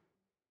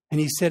 And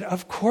he said,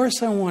 of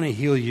course I want to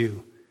heal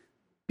you.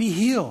 Be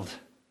healed.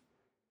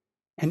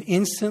 And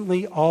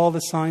instantly all the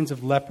signs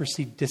of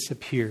leprosy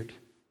disappeared.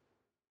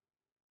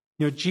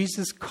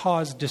 Jesus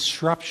caused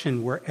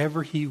disruption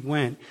wherever he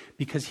went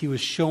because he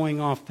was showing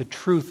off the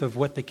truth of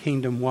what the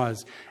kingdom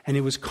was. And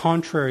it was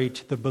contrary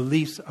to the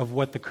beliefs of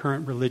what the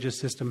current religious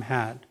system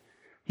had.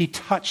 He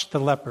touched the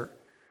leper.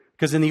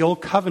 Because in the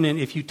old covenant,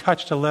 if you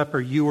touched a leper,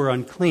 you were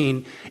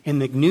unclean. In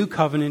the new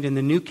covenant, in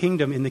the new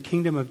kingdom, in the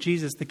kingdom of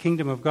Jesus, the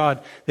kingdom of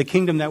God, the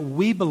kingdom that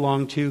we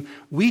belong to,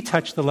 we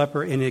touch the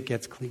leper and it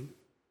gets clean.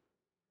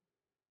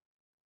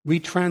 We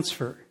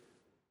transfer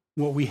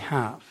what we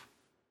have.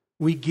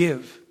 We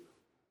give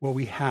what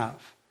we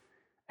have.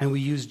 And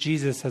we use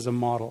Jesus as a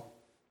model.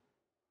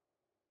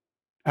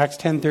 Acts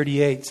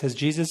 10:38 says,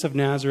 Jesus of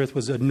Nazareth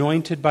was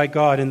anointed by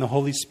God in the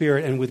Holy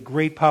Spirit and with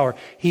great power.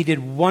 He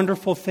did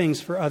wonderful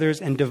things for others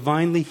and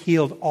divinely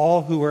healed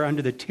all who were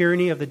under the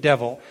tyranny of the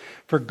devil,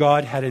 for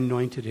God had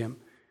anointed him.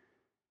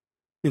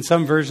 In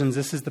some versions,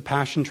 this is the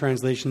Passion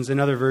translations. In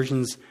other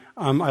versions,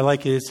 I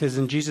like it. It says,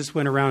 and Jesus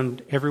went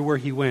around everywhere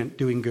he went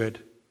doing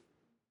good.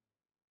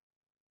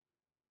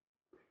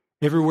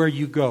 Everywhere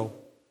you go,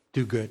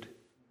 do good.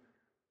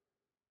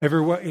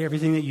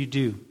 Everything that you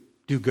do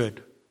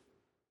good.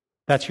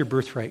 That's your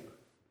birthright,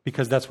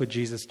 because that's what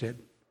Jesus did.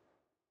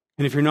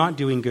 And if you're not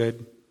doing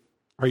good,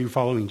 are you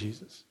following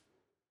Jesus?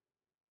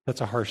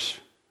 That's a harsh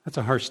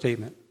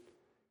statement.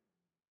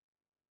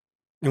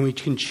 And we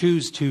can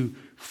choose to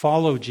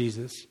follow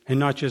Jesus and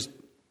not just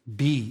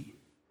be.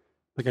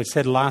 Like I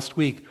said last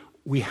week,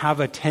 we have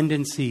a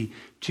tendency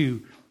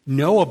to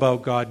know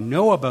about God,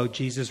 know about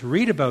Jesus,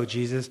 read about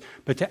Jesus,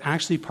 but to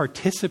actually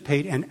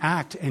participate and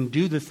act and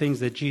do the things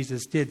that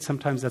Jesus did,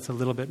 sometimes that's a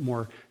little bit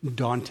more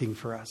daunting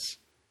for us.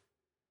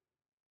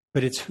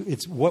 But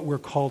it's what we're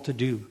called to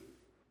do.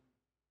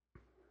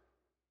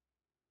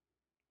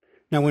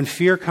 Now, when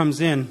fear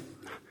comes in,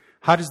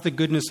 how does the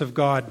goodness of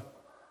God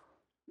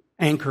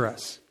anchor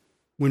us?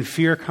 When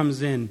fear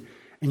comes in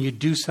and you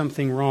do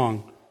something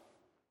wrong,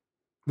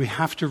 we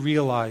have to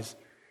realize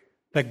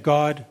that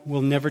God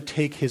will never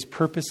take his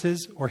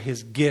purposes or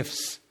his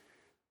gifts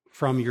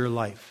from your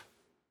life.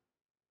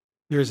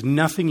 There is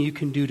nothing you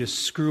can do to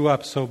screw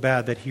up so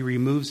bad that he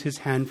removes his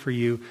hand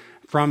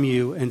from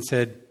you and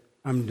said,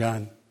 I'm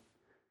done.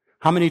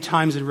 How many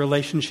times in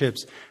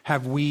relationships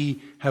have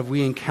we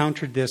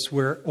encountered this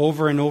where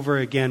over and over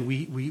again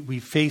we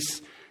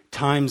face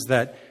times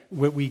that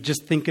we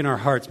just think in our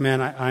hearts, man,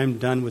 I'm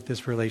done with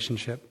this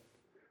relationship.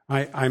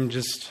 I'm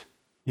just,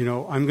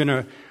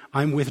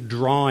 I'm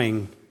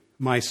withdrawing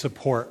my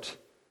support.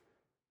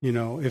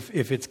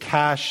 If it's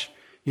cash,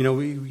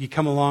 you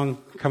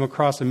come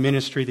across a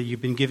ministry that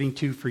you've been giving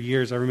to for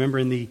years. I remember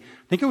I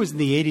think it was in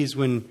the 80s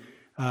when,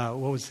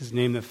 what was his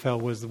name that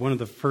fell, was one of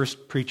the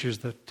first preachers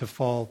to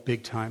fall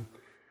big time.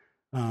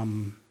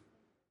 Swaggart,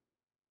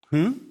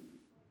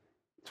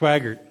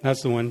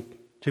 that's the one,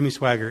 Jimmy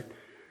Swaggart.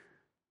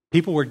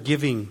 People were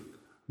giving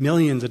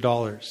millions of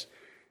dollars,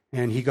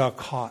 and he got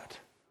caught,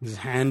 his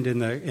hand in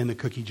the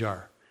cookie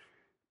jar,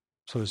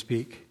 so to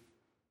speak.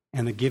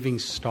 And the giving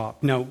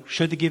stopped. Now,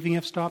 should the giving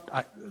have stopped?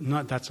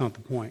 That's not the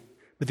point.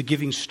 But the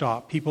giving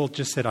stopped. People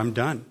just said, I'm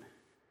done.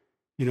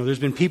 There's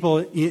been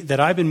people that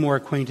I've been more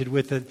acquainted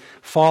with that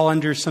fall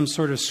under some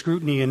sort of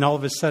scrutiny, and all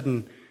of a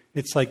sudden,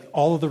 it's like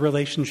all of the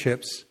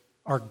relationships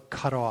are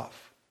cut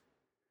off.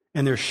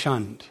 And they're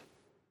shunned.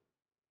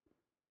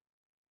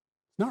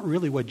 Not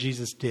really what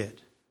Jesus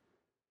did.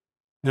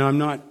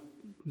 Now,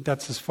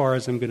 that's as far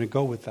as I'm going to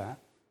go with that.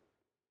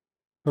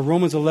 But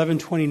Romans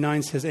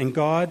 11:29 says,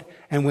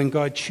 and when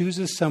God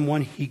chooses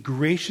someone, he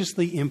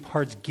graciously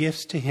imparts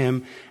gifts to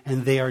him,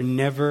 and they are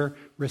never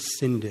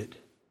rescinded.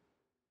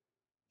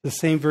 The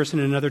same verse in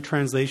another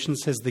translation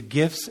says, the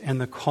gifts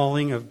and the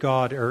calling of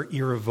God are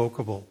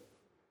irrevocable.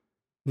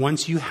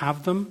 Once you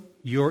have them,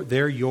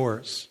 they're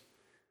yours.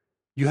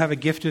 You have a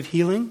gift of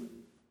healing,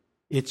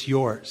 it's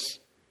yours.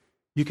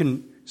 You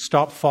can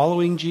stop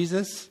following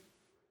Jesus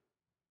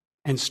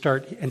and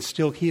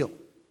still heal.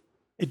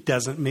 It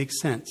doesn't make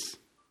sense.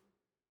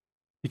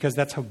 Because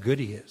that's how good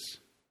he is.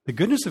 The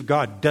goodness of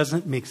God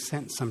doesn't make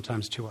sense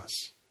sometimes to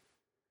us.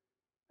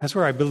 That's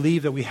where I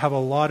believe that we have a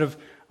lot of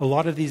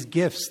these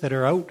gifts that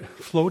are out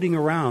floating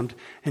around,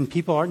 and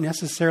people aren't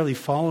necessarily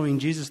following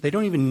Jesus. They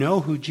don't even know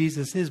who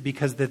Jesus is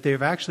because that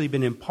they've actually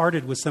been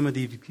imparted with some of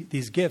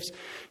these gifts.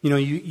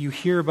 You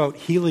hear about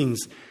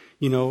healings.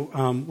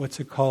 What's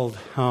it called?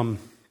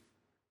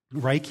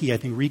 Reiki, I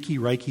think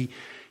Reiki.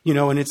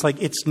 And it's like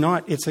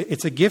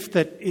it's a gift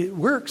that it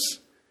works.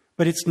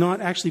 But it's not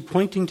actually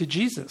pointing to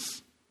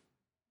Jesus,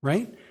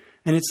 right?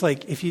 And it's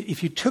like if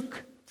you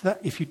took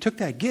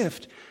that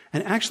gift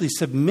and actually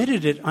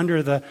submitted it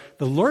under the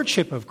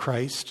lordship of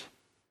Christ,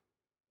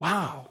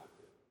 wow.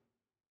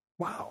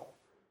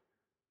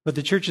 But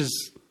the church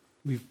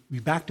we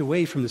backed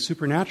away from the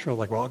supernatural,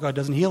 like, well, God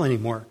doesn't heal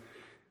anymore.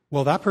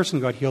 Well, that person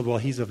got healed while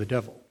he's of the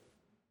devil.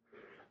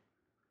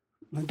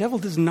 The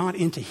devil is not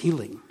into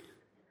healing.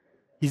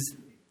 He's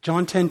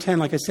John 10:10,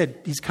 like I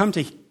said, he's come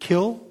to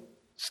kill,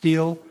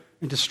 steal,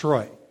 and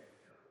destroy.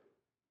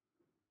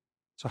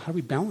 So how do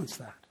we balance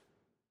that?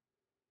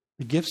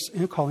 The gifts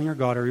and calling of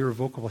God are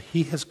irrevocable.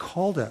 He has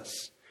called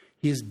us.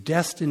 He has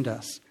destined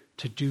us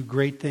to do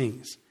great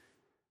things.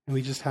 And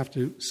we just have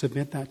to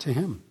submit that to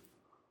him.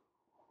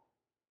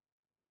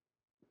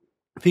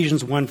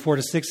 Ephesians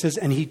 1:4-6 says,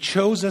 and he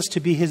chose us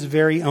to be his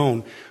very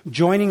own,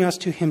 joining us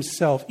to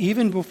himself,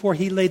 even before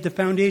he laid the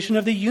foundation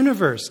of the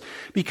universe.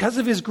 Because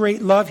of his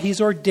great love, he's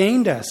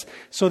ordained us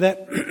so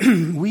that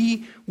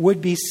we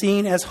would be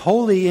seen as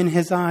holy in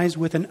his eyes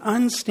with an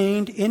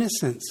unstained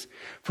innocence.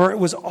 For it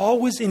was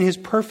always in his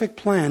perfect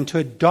plan to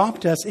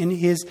adopt us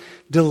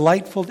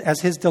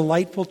as his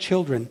delightful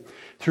children,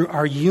 through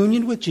our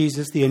union with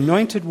Jesus, the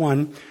Anointed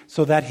One,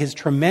 so that his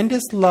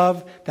tremendous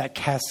love that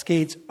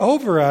cascades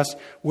over us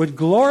would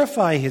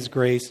glorify his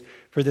grace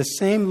for the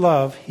same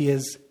love he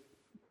has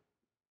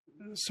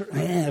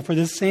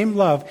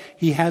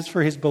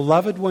for his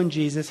beloved one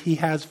Jesus, he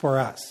has for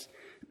us.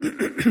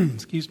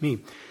 Excuse me.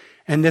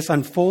 And this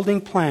unfolding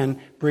plan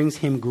brings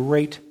him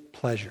great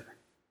pleasure.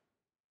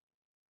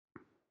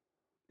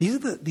 These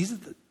are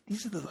the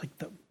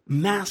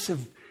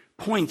massive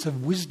points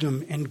of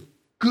wisdom and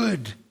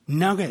good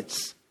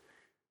nuggets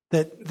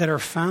that are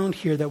found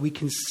here that we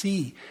can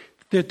see.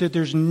 That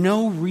there's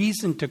no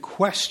reason to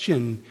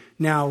question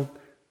now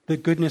the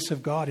goodness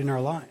of God in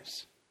our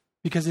lives.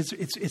 Because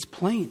it's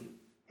plain.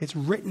 It's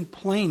written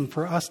plain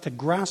for us to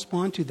grasp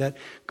onto that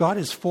God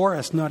is for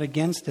us, not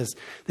against us.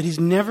 That he's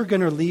never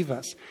going to leave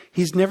us.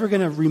 He's never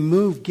going to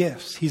remove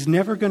gifts. He's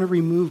never going to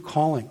remove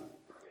calling.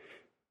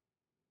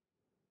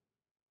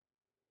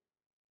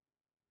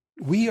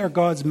 We are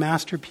God's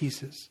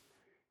masterpieces.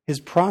 His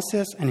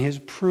process and his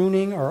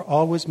pruning are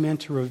always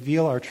meant to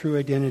reveal our true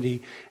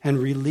identity and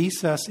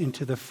release us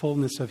into the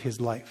fullness of his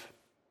life,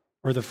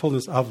 or the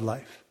fullness of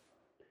life.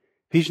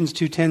 Ephesians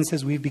 2:10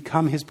 says we've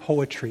become his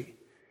poetry.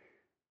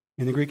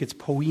 In the Greek, it's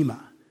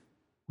poema.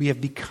 We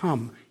have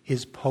become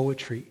his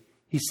poetry.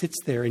 He sits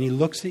there and he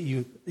looks at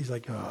you. He's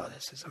like, oh,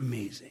 this is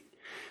amazing.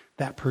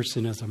 That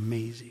person is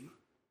amazing.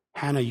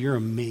 Hannah, you're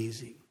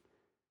amazing.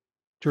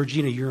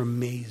 Georgina, you're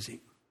amazing.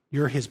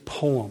 You're his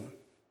poem.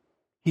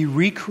 He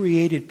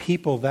recreated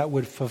people that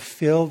would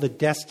fulfill the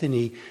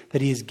destiny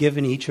that he has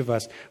given each of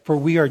us. For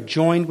we are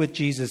joined with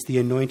Jesus, the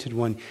Anointed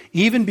One.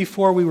 Even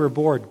before we were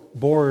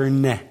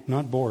born,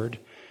 not bored,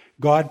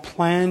 God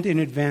planned in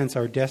advance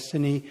our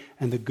destiny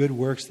and the good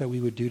works that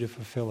we would do to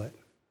fulfill it.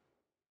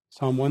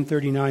 Psalm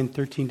 139,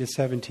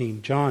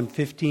 13-17. John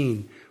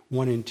 15,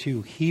 1 and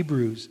 2.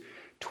 Hebrews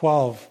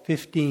 12,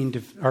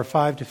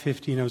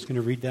 5-15. I was going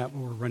to read that, but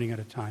we're running out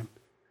of time.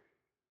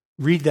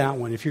 Read that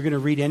one. If you're going to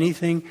read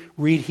anything,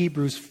 read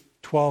Hebrews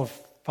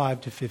 12,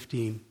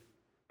 5-15.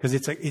 Because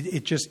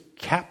it just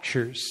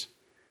captures,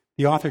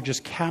 the author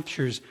just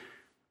captures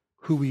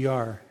who we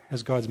are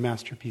as God's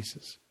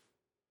masterpieces.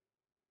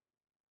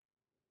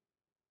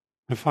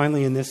 And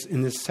finally, in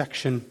this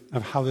section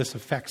of how this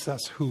affects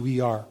us, who we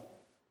are,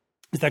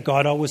 is that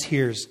God always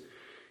hears.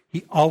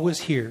 He always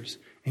hears,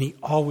 and he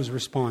always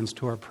responds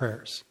to our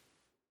prayers.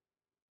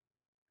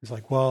 He's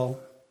like, well,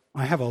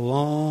 I have a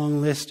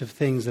long list of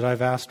things that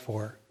I've asked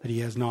for that he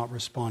has not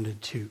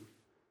responded to.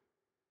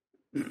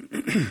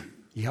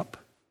 Yep.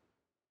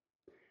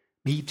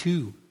 Me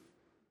too.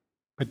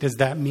 But does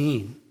that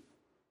mean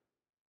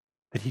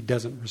that he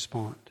doesn't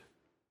respond?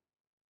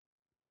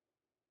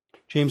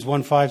 James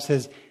 1:5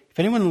 says, if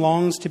anyone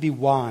longs to be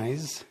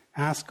wise,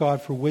 ask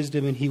God for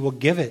wisdom and he will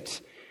give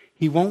it.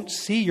 He won't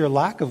see your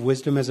lack of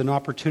wisdom as an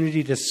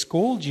opportunity to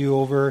scold you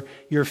over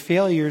your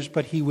failures,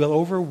 but he will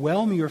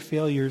overwhelm your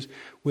failures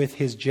with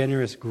his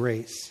generous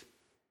grace.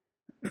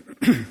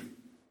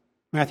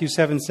 Matthew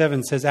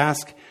 7:7 says,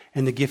 ask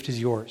and the gift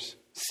is yours.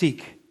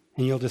 Seek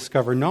and you'll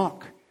discover.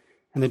 Knock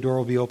and the door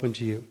will be open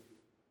to you.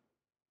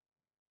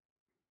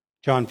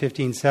 John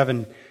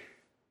 15:7.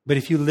 But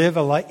if you live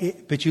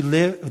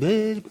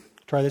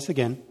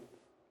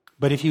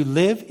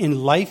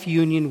in life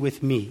union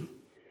with me,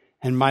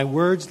 and my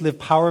words live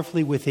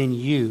powerfully within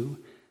you,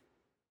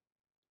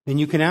 then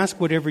you can ask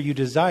whatever you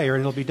desire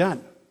and it'll be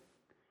done.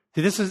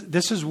 See,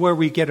 this is where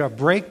we get a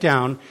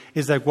breakdown.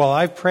 Is like, well,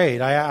 I've prayed.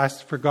 I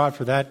asked for God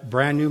for that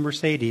brand new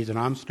Mercedes and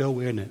I'm still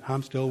in it.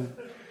 I'm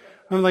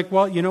like,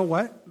 well, you know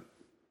what?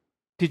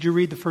 Did you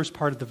read the first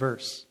part of the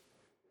verse?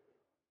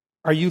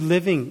 Are you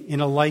living in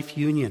a life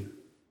union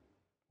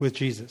with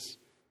Jesus?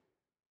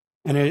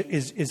 And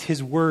is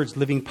his words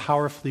living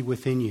powerfully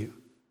within you?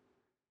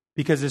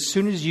 Because as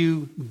soon as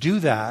you do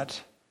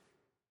that,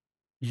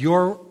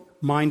 your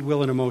mind,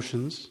 will, and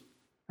emotions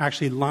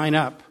actually line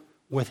up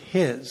with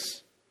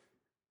his.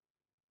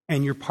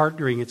 And you're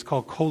partnering. It's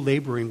called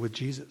co-laboring with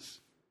Jesus.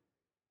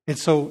 And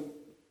so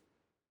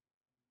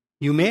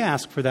you may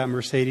ask for that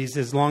Mercedes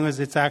as long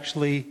as it's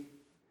actually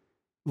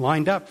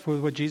lined up with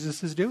what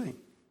Jesus is doing.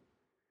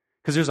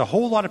 Because there's a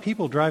whole lot of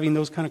people driving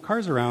those kind of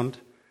cars around.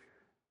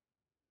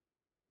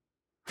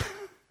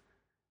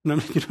 You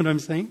know what I'm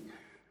saying?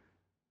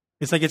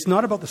 It's like, it's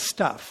not about the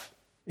stuff.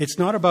 It's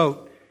not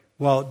about,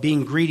 well,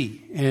 being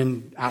greedy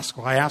and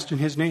I asked in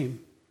his name.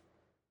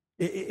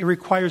 It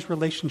requires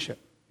relationship.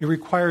 It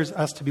requires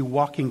us to be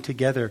walking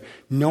together,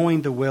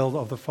 knowing the will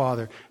of the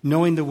Father,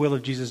 knowing the will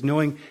of Jesus,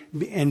 knowing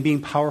and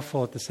being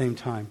powerful at the same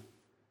time.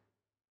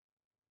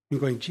 And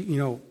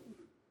going,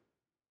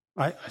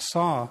 I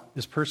saw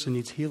this person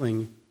needs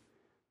healing.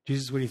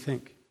 Jesus, what do you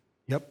think?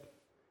 Yep.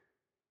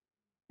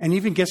 And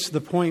even gets to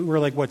the point where,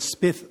 like what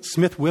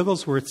Smith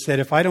Wigglesworth said,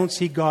 if I don't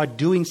see God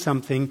doing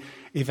something,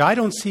 if I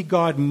don't see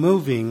God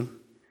moving,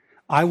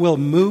 I will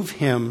move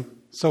him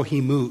so he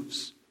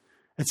moves.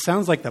 It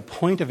sounds like the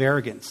point of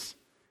arrogance.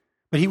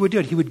 But he would do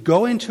it. He would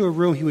go into a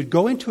room, he would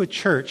go into a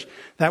church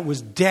that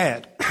was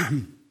dead.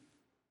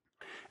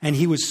 And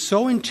he was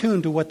so in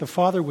tune to what the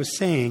Father was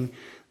saying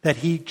that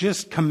he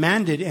just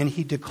commanded and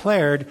he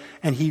declared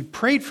and he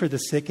prayed for the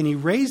sick and he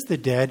raised the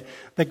dead,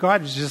 that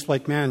God was just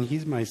like, man,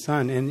 he's my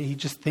son.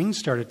 And things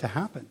started to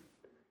happen.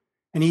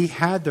 And he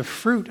had the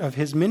fruit of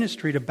his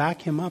ministry to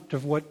back him up to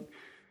what,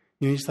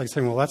 he's like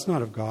saying, well, that's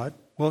not of God.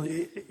 Well,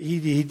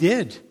 he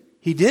did.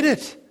 He did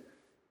it.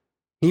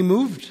 He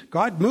moved.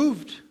 God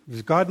moved.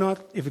 If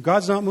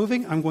God's not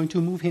moving, I'm going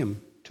to move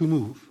him to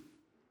move.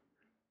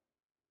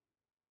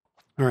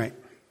 All right.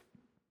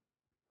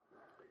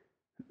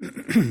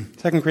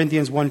 2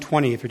 Corinthians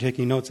 1:20, if you're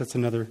taking notes, that's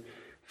another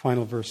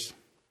final verse.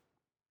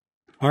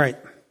 All right.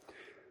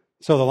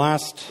 So the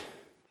last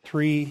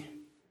 3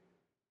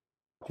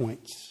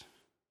 points.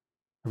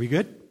 Are we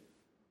good?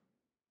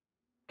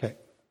 Okay.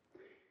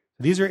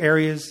 These are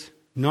areas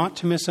not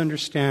to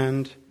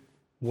misunderstand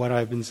what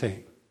I've been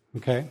saying.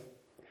 Okay?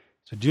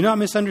 So do not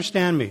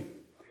misunderstand me.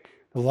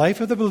 The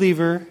life of the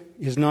believer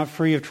is not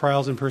free of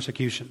trials and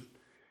persecution.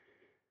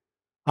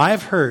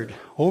 I've heard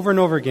over and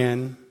over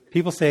again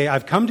people say,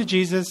 I've come to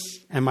Jesus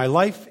and my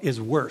life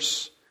is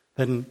worse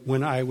than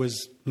when I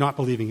was not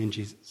believing in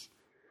Jesus.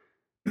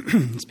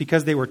 It's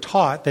because they were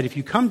taught that if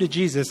you come to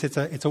Jesus,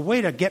 it's a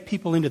way to get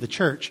people into the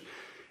church.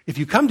 If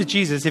you come to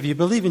Jesus, if you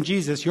believe in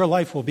Jesus, your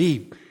life will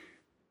be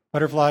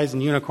butterflies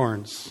and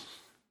unicorns.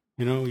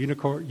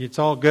 It's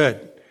all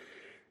good.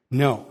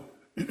 No.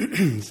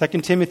 2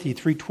 Timothy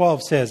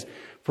 3:12 says,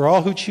 for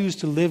all who choose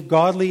to live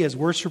godly as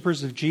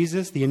worshipers of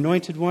Jesus, the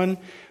Anointed One,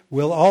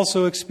 will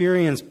also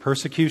experience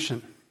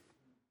persecution.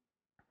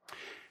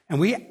 And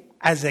we,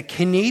 as a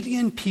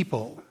Canadian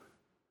people,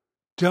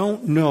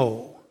 don't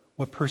know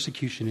what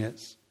persecution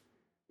is.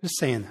 Just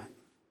saying that.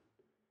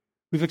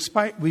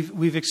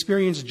 We've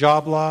experienced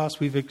job loss.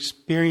 We've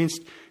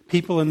experienced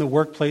people in the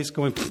workplace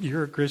going,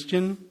 you're a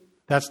Christian?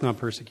 That's not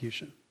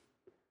persecution.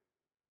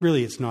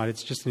 Really, it's not.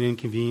 It's just an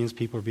inconvenience.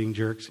 People are being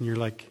jerks, and you're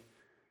like,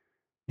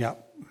 yeah,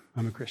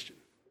 I'm a Christian.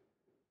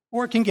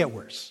 Or it can get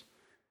worse.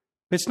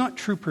 But it's not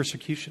true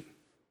persecution.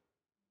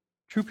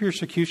 True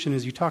persecution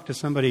is you talk to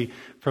somebody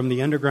from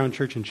the underground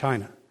church in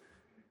China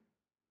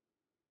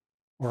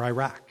or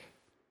Iraq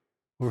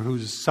or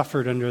who's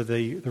suffered under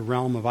the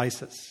realm of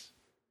ISIS.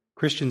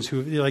 Christians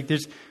who, like,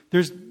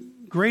 there's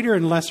greater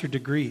and lesser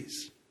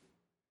degrees.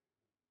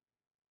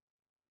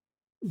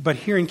 But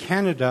here in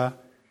Canada,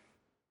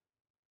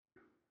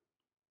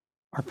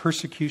 our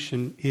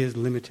persecution is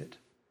limited.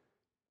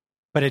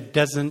 But it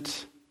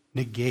doesn't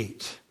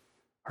negate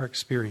our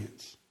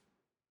experience.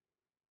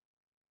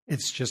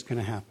 It's just going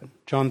to happen.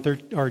 John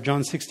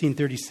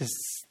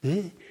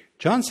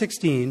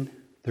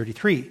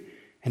 16:33.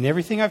 And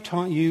everything I've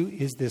taught you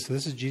is this. So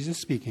this is Jesus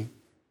speaking.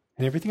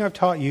 And everything I've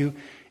taught you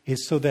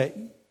is so that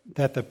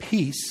the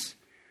peace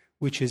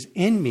which is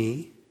in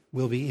me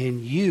will be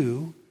in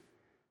you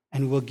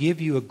and will give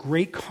you a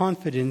great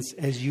confidence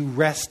as you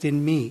rest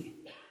in me.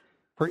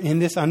 For in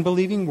this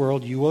unbelieving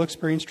world you will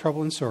experience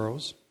trouble and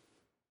sorrows.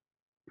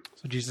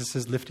 So Jesus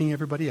is lifting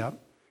everybody up.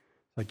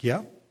 Like,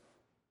 yeah,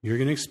 you're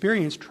going to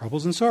experience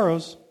troubles and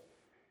sorrows,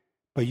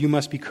 but you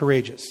must be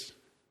courageous,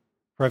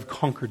 for I've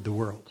conquered the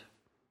world.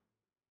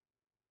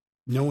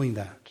 Knowing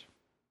that.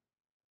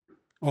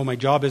 Oh, my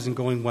job isn't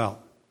going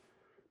well.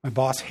 My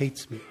boss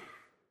hates me.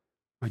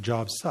 My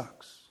job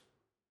sucks.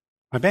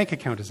 My bank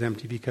account is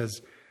empty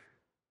because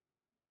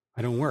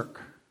I don't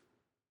work.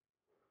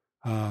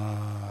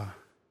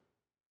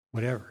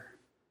 Whatever.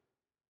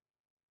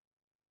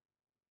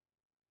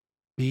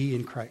 Be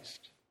in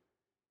Christ.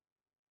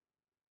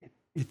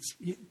 It's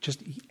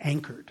just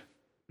anchored.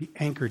 Be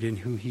anchored in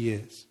who He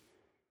is.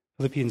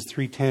 Philippians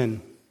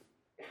 3:10,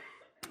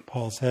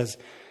 Paul says,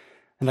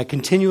 and I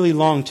continually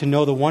long to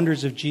know the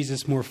wonders of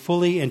Jesus more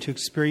fully and to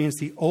experience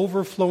the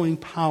overflowing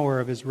power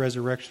of His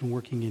resurrection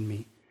working in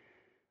me.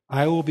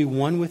 I will be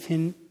one with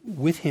him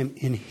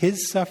in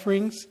His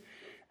sufferings,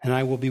 and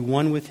I will be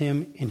one with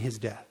Him in His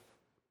death.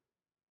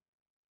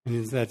 And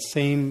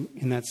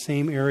in that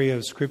same area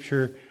of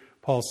Scripture,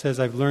 Paul says,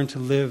 I've learned to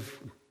live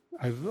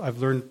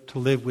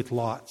with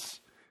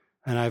lots,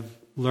 and I've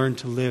learned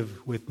to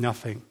live with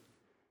nothing,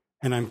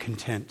 and I'm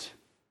content.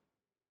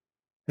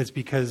 It's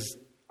because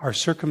our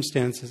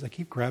circumstances, I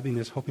keep grabbing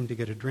this hoping to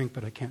get a drink,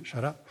 but I can't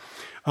shut up.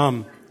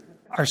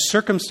 Our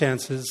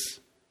circumstances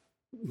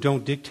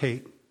don't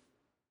dictate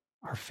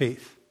our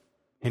faith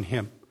in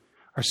Him.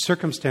 Our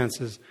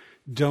circumstances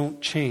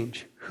don't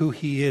change who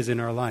He is in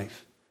our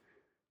life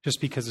just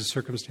because the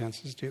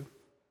circumstances do.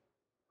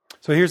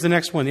 So here's the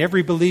next one.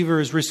 Every believer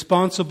is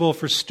responsible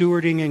for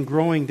stewarding and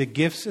growing the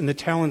gifts and the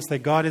talents that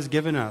God has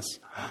given us.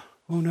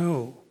 Oh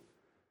no.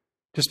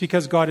 Just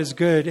because God is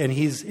good and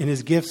He's in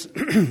His gifts...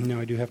 No,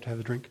 I do have to have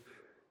a drink.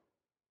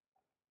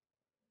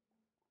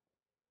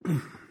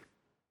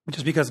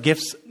 Just because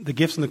the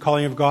gifts and the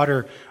calling of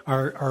God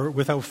are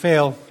without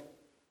fail,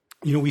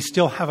 we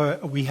still have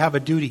a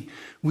duty.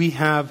 We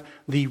have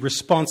the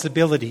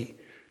responsibility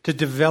to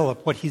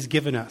develop what He's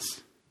given us.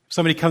 If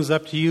somebody comes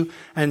up to you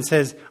and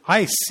says,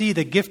 I see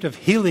the gift of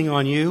healing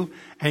on you,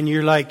 and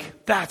you're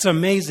like, that's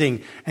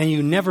amazing, and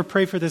you never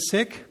pray for the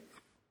sick,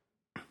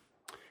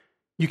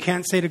 you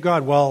can't say to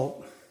God,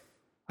 well,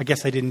 I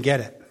guess I didn't get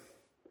it.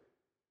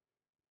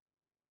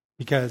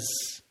 Because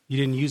you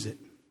didn't use it.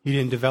 You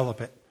didn't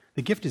develop it.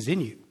 The gift is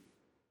in you.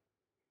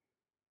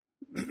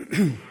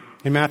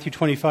 In Matthew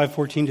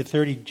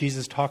 25:14-30,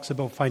 Jesus talks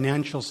about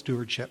financial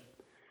stewardship.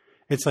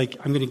 It's like,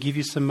 I'm going to give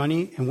you some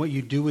money, and what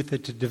you do with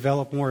it to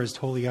develop more is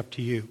totally up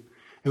to you.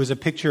 It was a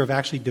picture of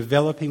actually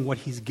developing what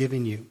He's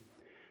given you.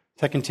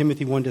 2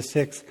 Timothy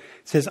 1-6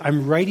 says,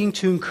 I'm writing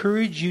to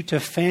encourage you to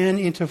fan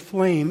into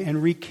flame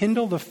and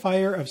rekindle the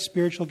fire of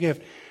spiritual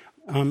gift.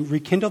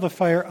 Rekindle the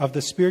fire of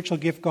the spiritual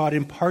gift God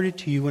imparted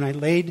to you when I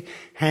laid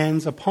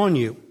hands upon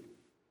you.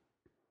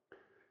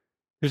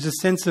 There's a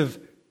sense of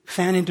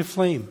fan into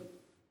flame.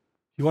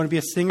 If you want to be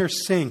a singer,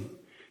 sing.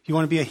 If you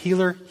want to be a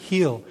healer,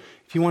 heal.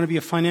 If you want to be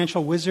a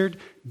financial wizard,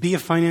 be a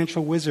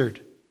financial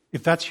wizard.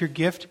 If that's your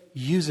gift,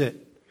 use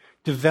it.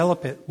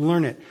 Develop it.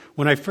 Learn it.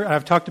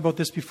 I've talked about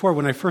this before.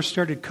 When I first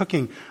started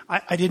cooking,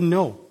 I didn't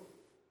know.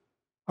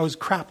 I was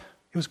crap.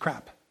 It was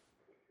crap.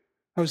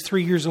 I was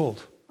 3 years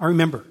old. I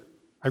remember.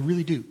 I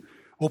really do.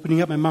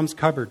 Opening up my mom's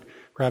cupboard,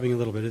 grabbing a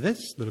little bit of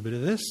this, a little bit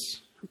of this,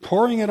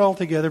 pouring it all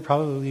together,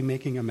 probably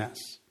making a mess.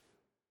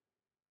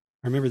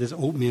 I remember this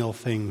oatmeal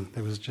thing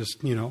that was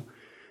just,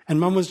 and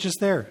Mom was just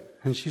there.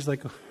 And she's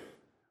like,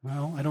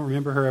 well, I don't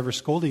remember her ever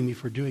scolding me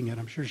for doing it.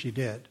 I'm sure she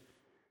did.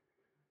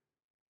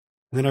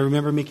 And then I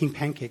remember making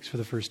pancakes for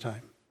the first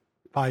time,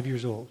 5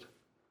 years old.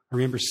 I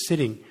remember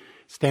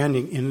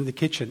standing in the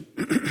kitchen,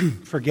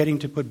 forgetting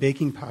to put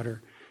baking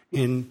powder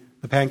in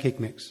the pancake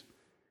mix.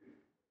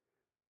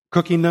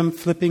 Cooking them,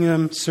 flipping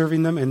them,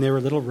 serving them, and they were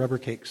little rubber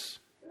cakes,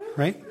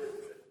 right?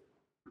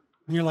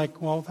 And you're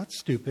like, well, that's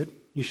stupid.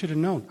 You should have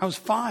known. I was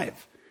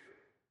 5.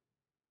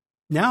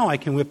 Now I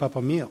can whip up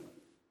a meal.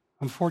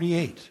 I'm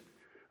 48.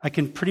 I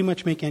can pretty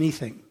much make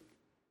anything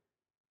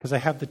because I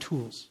have the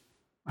tools.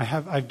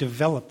 I've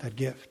developed that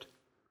gift.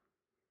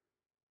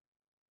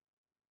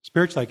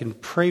 Spiritually, I can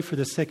pray for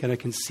the sick and I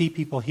can see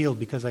people healed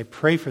because I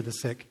pray for the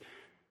sick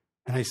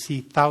and I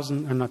see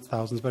not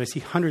thousands, but I see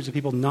hundreds of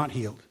people not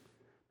healed.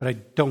 But I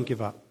don't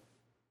give up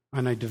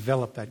and I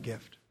develop that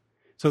gift.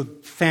 So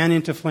fan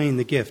into flame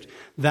the gift.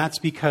 That's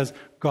because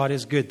God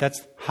is good.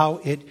 That's how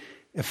it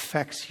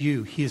affects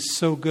you. He is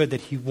so good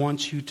that he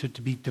wants you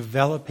to be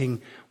developing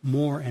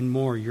more and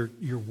more.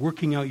 You're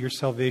working out your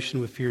salvation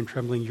with fear and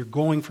trembling. You're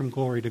going from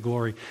glory to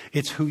glory.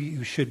 It's who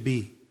you should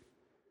be.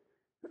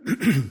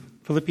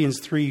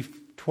 Philippians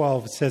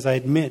 3:12 says, I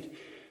admit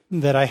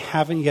that I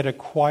haven't yet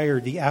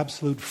acquired the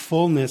absolute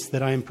fullness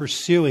that I am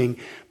pursuing,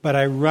 but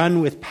I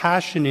run with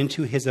passion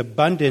into his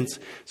abundance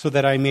so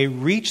that I may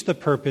reach the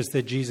purpose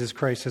that Jesus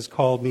Christ has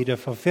called me to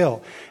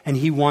fulfill, and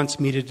he wants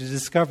me to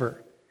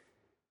discover.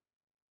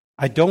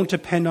 I don't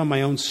depend on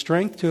my own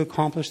strength to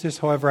accomplish this.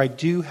 However, I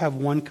do have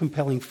one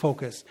compelling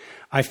focus.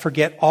 I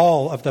forget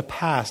all of the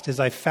past as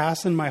I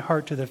fasten my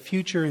heart to the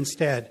future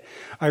instead.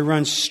 I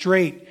run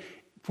straight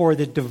for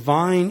the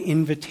divine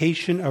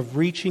invitation of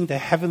reaching the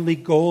heavenly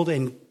goal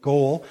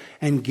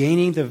and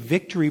gaining the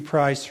victory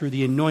prize through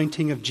the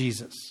anointing of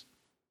Jesus.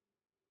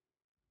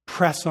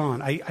 Press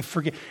on. I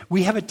forget.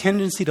 We have a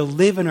tendency to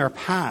live in our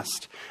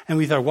past, and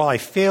we thought, well, I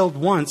failed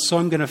once, so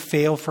I'm going to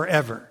fail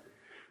forever.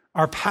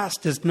 Our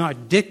past does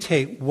not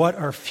dictate what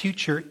our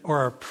future or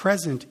our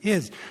present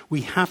is.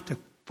 We have to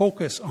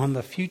focus on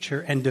the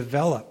future and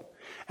develop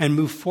and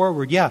move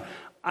forward. Yeah,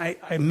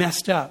 I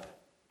messed up.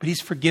 But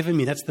he's forgiven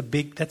me. That's the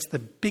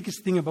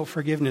biggest thing about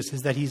forgiveness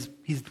is that he's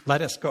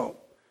let us go.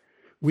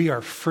 We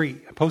are free.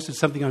 I posted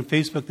something on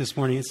Facebook this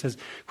morning. It says,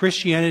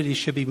 Christianity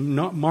should be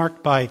not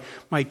marked by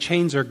my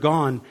chains are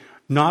gone,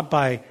 not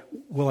by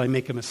will I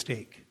make a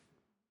mistake.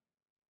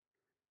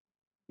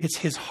 It's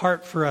his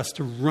heart for us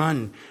to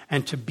run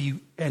and to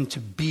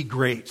be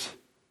great,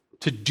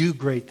 to do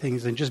great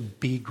things and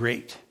just be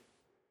great.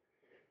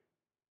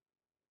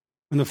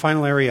 And the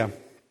final area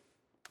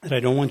that I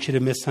don't want you to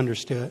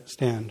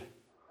misunderstand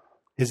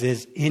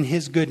is in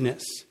his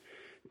goodness,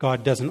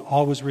 God doesn't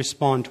always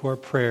respond to our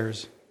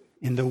prayers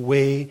in the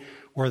way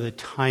or the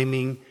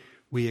timing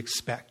we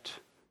expect.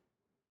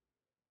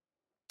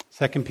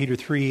 2 Peter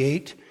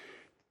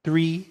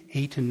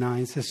 3:8 and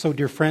 9 says, so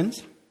dear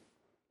friends,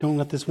 don't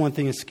let this one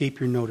thing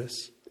escape your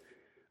notice.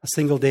 A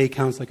single day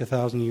counts like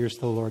 1,000 years to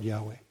the Lord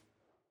Yahweh.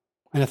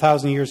 And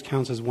 1,000 years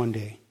counts as one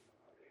day.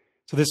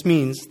 So this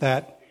means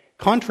that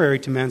contrary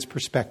to man's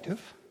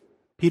perspective,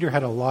 Peter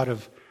had a lot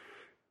of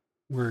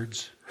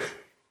words.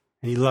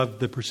 And he loved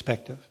the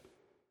perspective.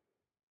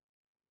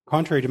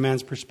 Contrary to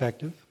man's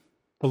perspective,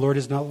 the Lord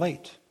is not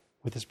late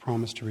with his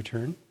promise to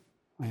return.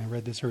 I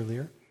read this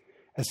earlier.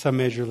 As some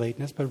measure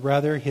lateness, but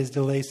rather his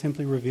delay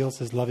simply reveals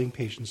his loving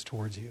patience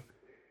towards you.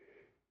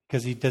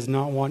 Because he does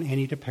not want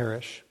any to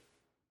perish,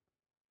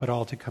 but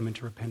all to come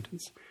into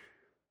repentance.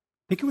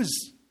 I think it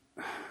was...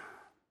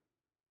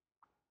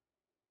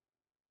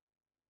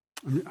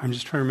 I'm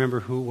just trying to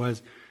remember who it was.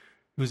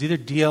 It was either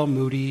D.L.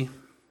 Moody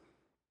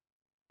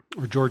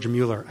or George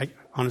Mueller.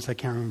 Honestly, I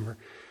can't remember.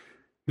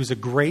 He was a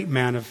great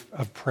man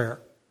of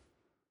prayer.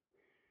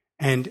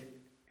 And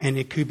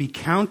it could be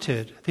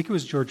counted, I think it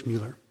was George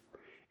Mueller,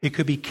 it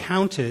could be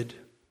counted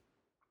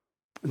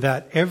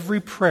that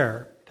every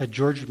prayer that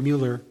George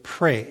Mueller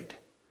prayed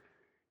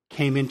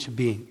came into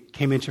being,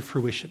 came into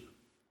fruition,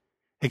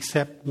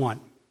 except one.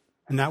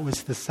 And that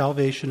was the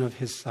salvation of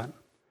his son.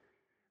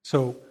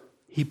 So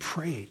he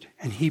prayed,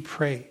 and he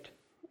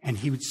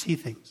would see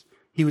things.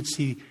 He would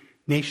see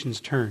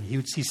nations turn. He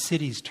would see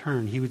cities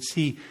turn. He would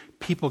see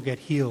people get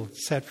healed,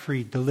 set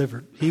free,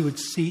 delivered.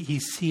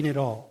 He's seen it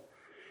all.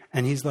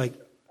 And he's like,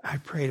 I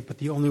prayed, but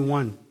the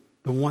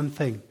one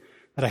thing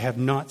that I have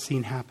not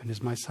seen happen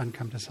is my son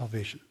come to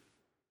salvation.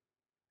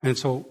 And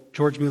so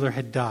George Mueller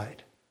had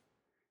died.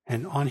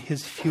 And on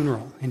his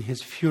funeral, in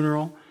his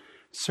funeral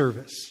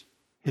service,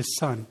 his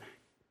son,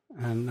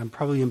 and I'm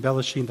probably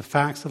embellishing the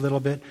facts a little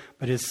bit,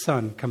 but his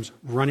son comes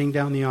running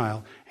down the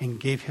aisle and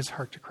gave his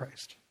heart to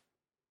Christ.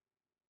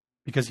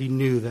 Because he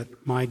knew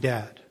that my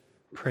dad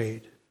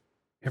prayed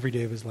every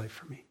day of his life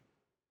for me.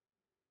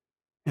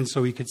 And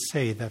so we could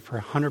say that for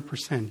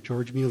 100%,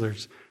 George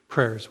Mueller's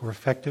prayers were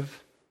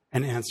effective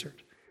and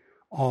answered.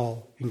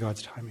 all in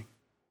God's timing.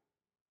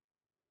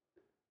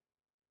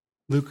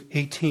 Luke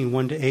 18,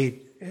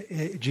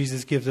 1-8,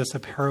 Jesus gives us a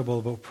parable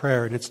about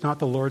prayer, and it's not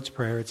the Lord's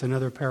Prayer, it's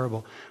another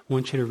parable. I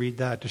want you to read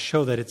that to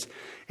show that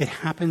it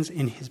happens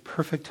in his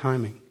perfect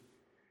timing.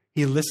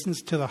 He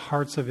listens to the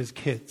hearts of his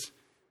kids.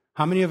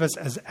 How many of us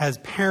as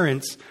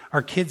parents,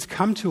 our kids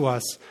come to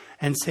us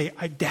and say,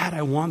 Dad,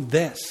 I want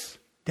this.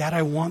 Dad,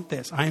 I want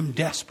this. I am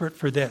desperate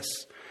for this.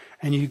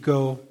 And you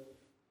go,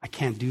 I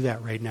can't do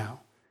that right now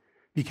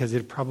because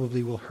it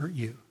probably will hurt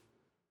you.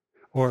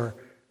 Or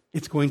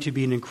it's going to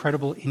be an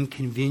incredible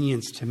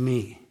inconvenience to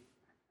me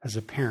as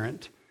a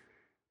parent,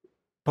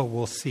 but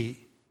we'll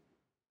see.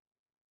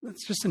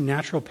 That's just a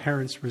natural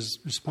parent's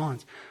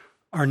response.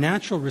 Our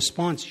natural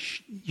response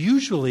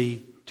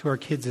usually to our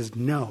kids is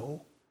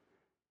no,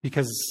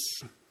 because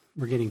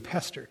we're getting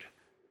pestered.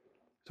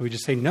 So we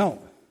just say no,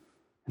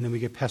 and then we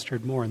get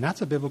pestered more. And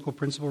that's a biblical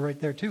principle right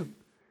there too.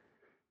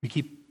 We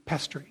keep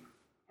pestering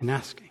and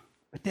asking,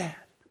 but Dad,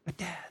 but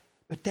Dad,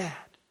 but Dad.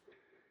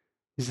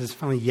 He says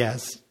finally,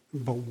 yes,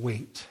 but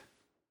wait.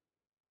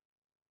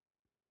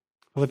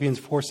 Philippians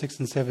 4, 6,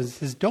 and 7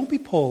 says, don't be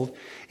pulled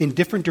in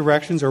different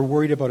directions or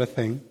worried about a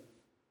thing.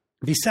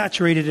 Be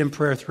saturated in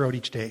prayer throughout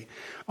each day,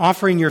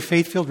 offering your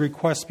faith-filled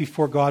requests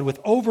before God with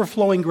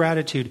overflowing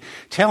gratitude.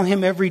 Tell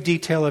him every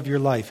detail of your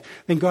life.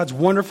 Then God's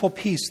wonderful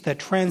peace that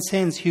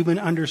transcends human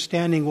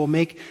understanding will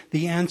make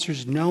the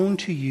answers known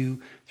to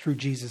you through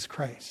Jesus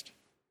Christ.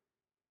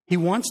 He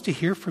wants to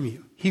hear from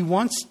you. He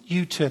wants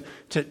you to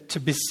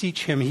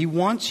beseech him. He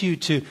wants you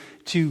to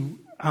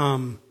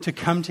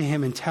come to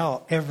him and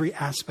tell every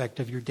aspect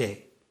of your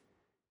day.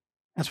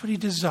 That's what he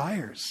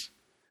desires.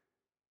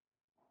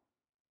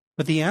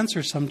 But the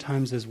answer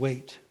sometimes is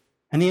wait.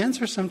 And the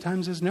answer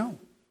sometimes is no.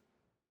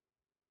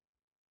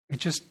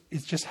 It's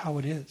just how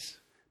it is.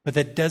 But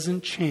that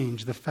doesn't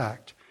change the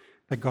fact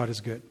that God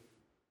is good.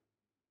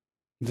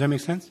 Does that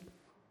make sense?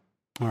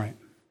 All right.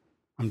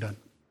 I'm done.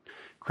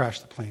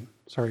 Crash the plane.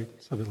 Sorry,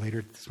 it's a little bit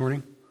later this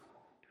morning.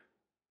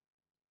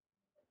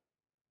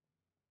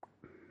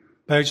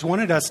 But I just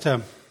wanted us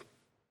to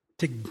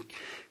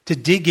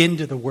dig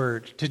into the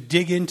Word, to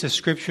dig into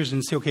Scriptures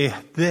and say, okay,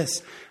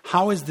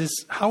 how is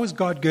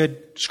God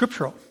good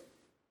scriptural?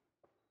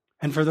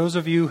 And for those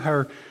of you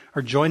who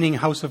are joining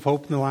House of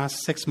Hope in the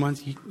last 6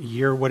 months,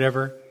 year,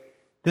 whatever,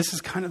 this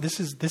is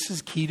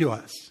key to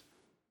us.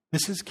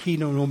 This is key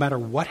no matter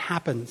what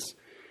happens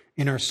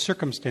in our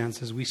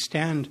circumstances. We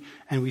stand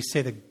and we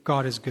say that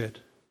God is good.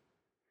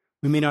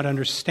 We may not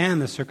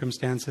understand the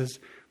circumstances,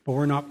 but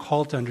we're not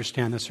called to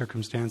understand the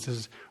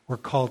circumstances. We're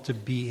called to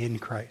be in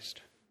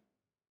Christ.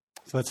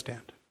 So let's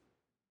stand.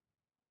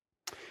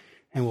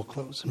 And we'll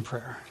close in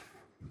prayer.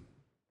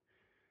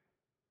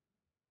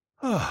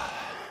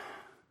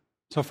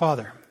 So,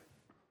 Father,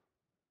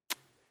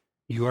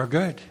 you are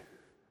good.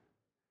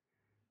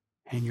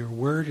 And your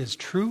word is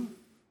true.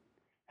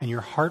 And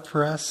your heart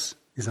for us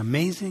is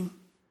amazing.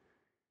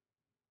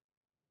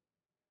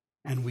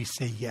 And we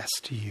say yes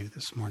to you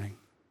this morning.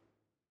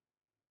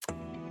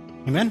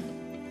 Amen.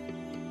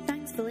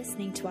 Thanks for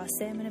listening to our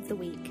Sermon of the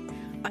Week.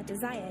 Our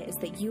desire is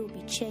that you will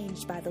be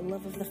changed by the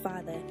love of the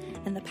Father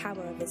and the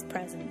power of his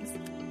presence.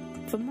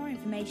 For more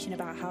information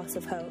about House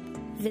of Hope,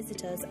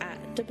 visit us at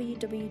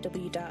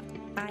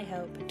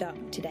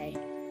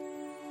www.ihope.today.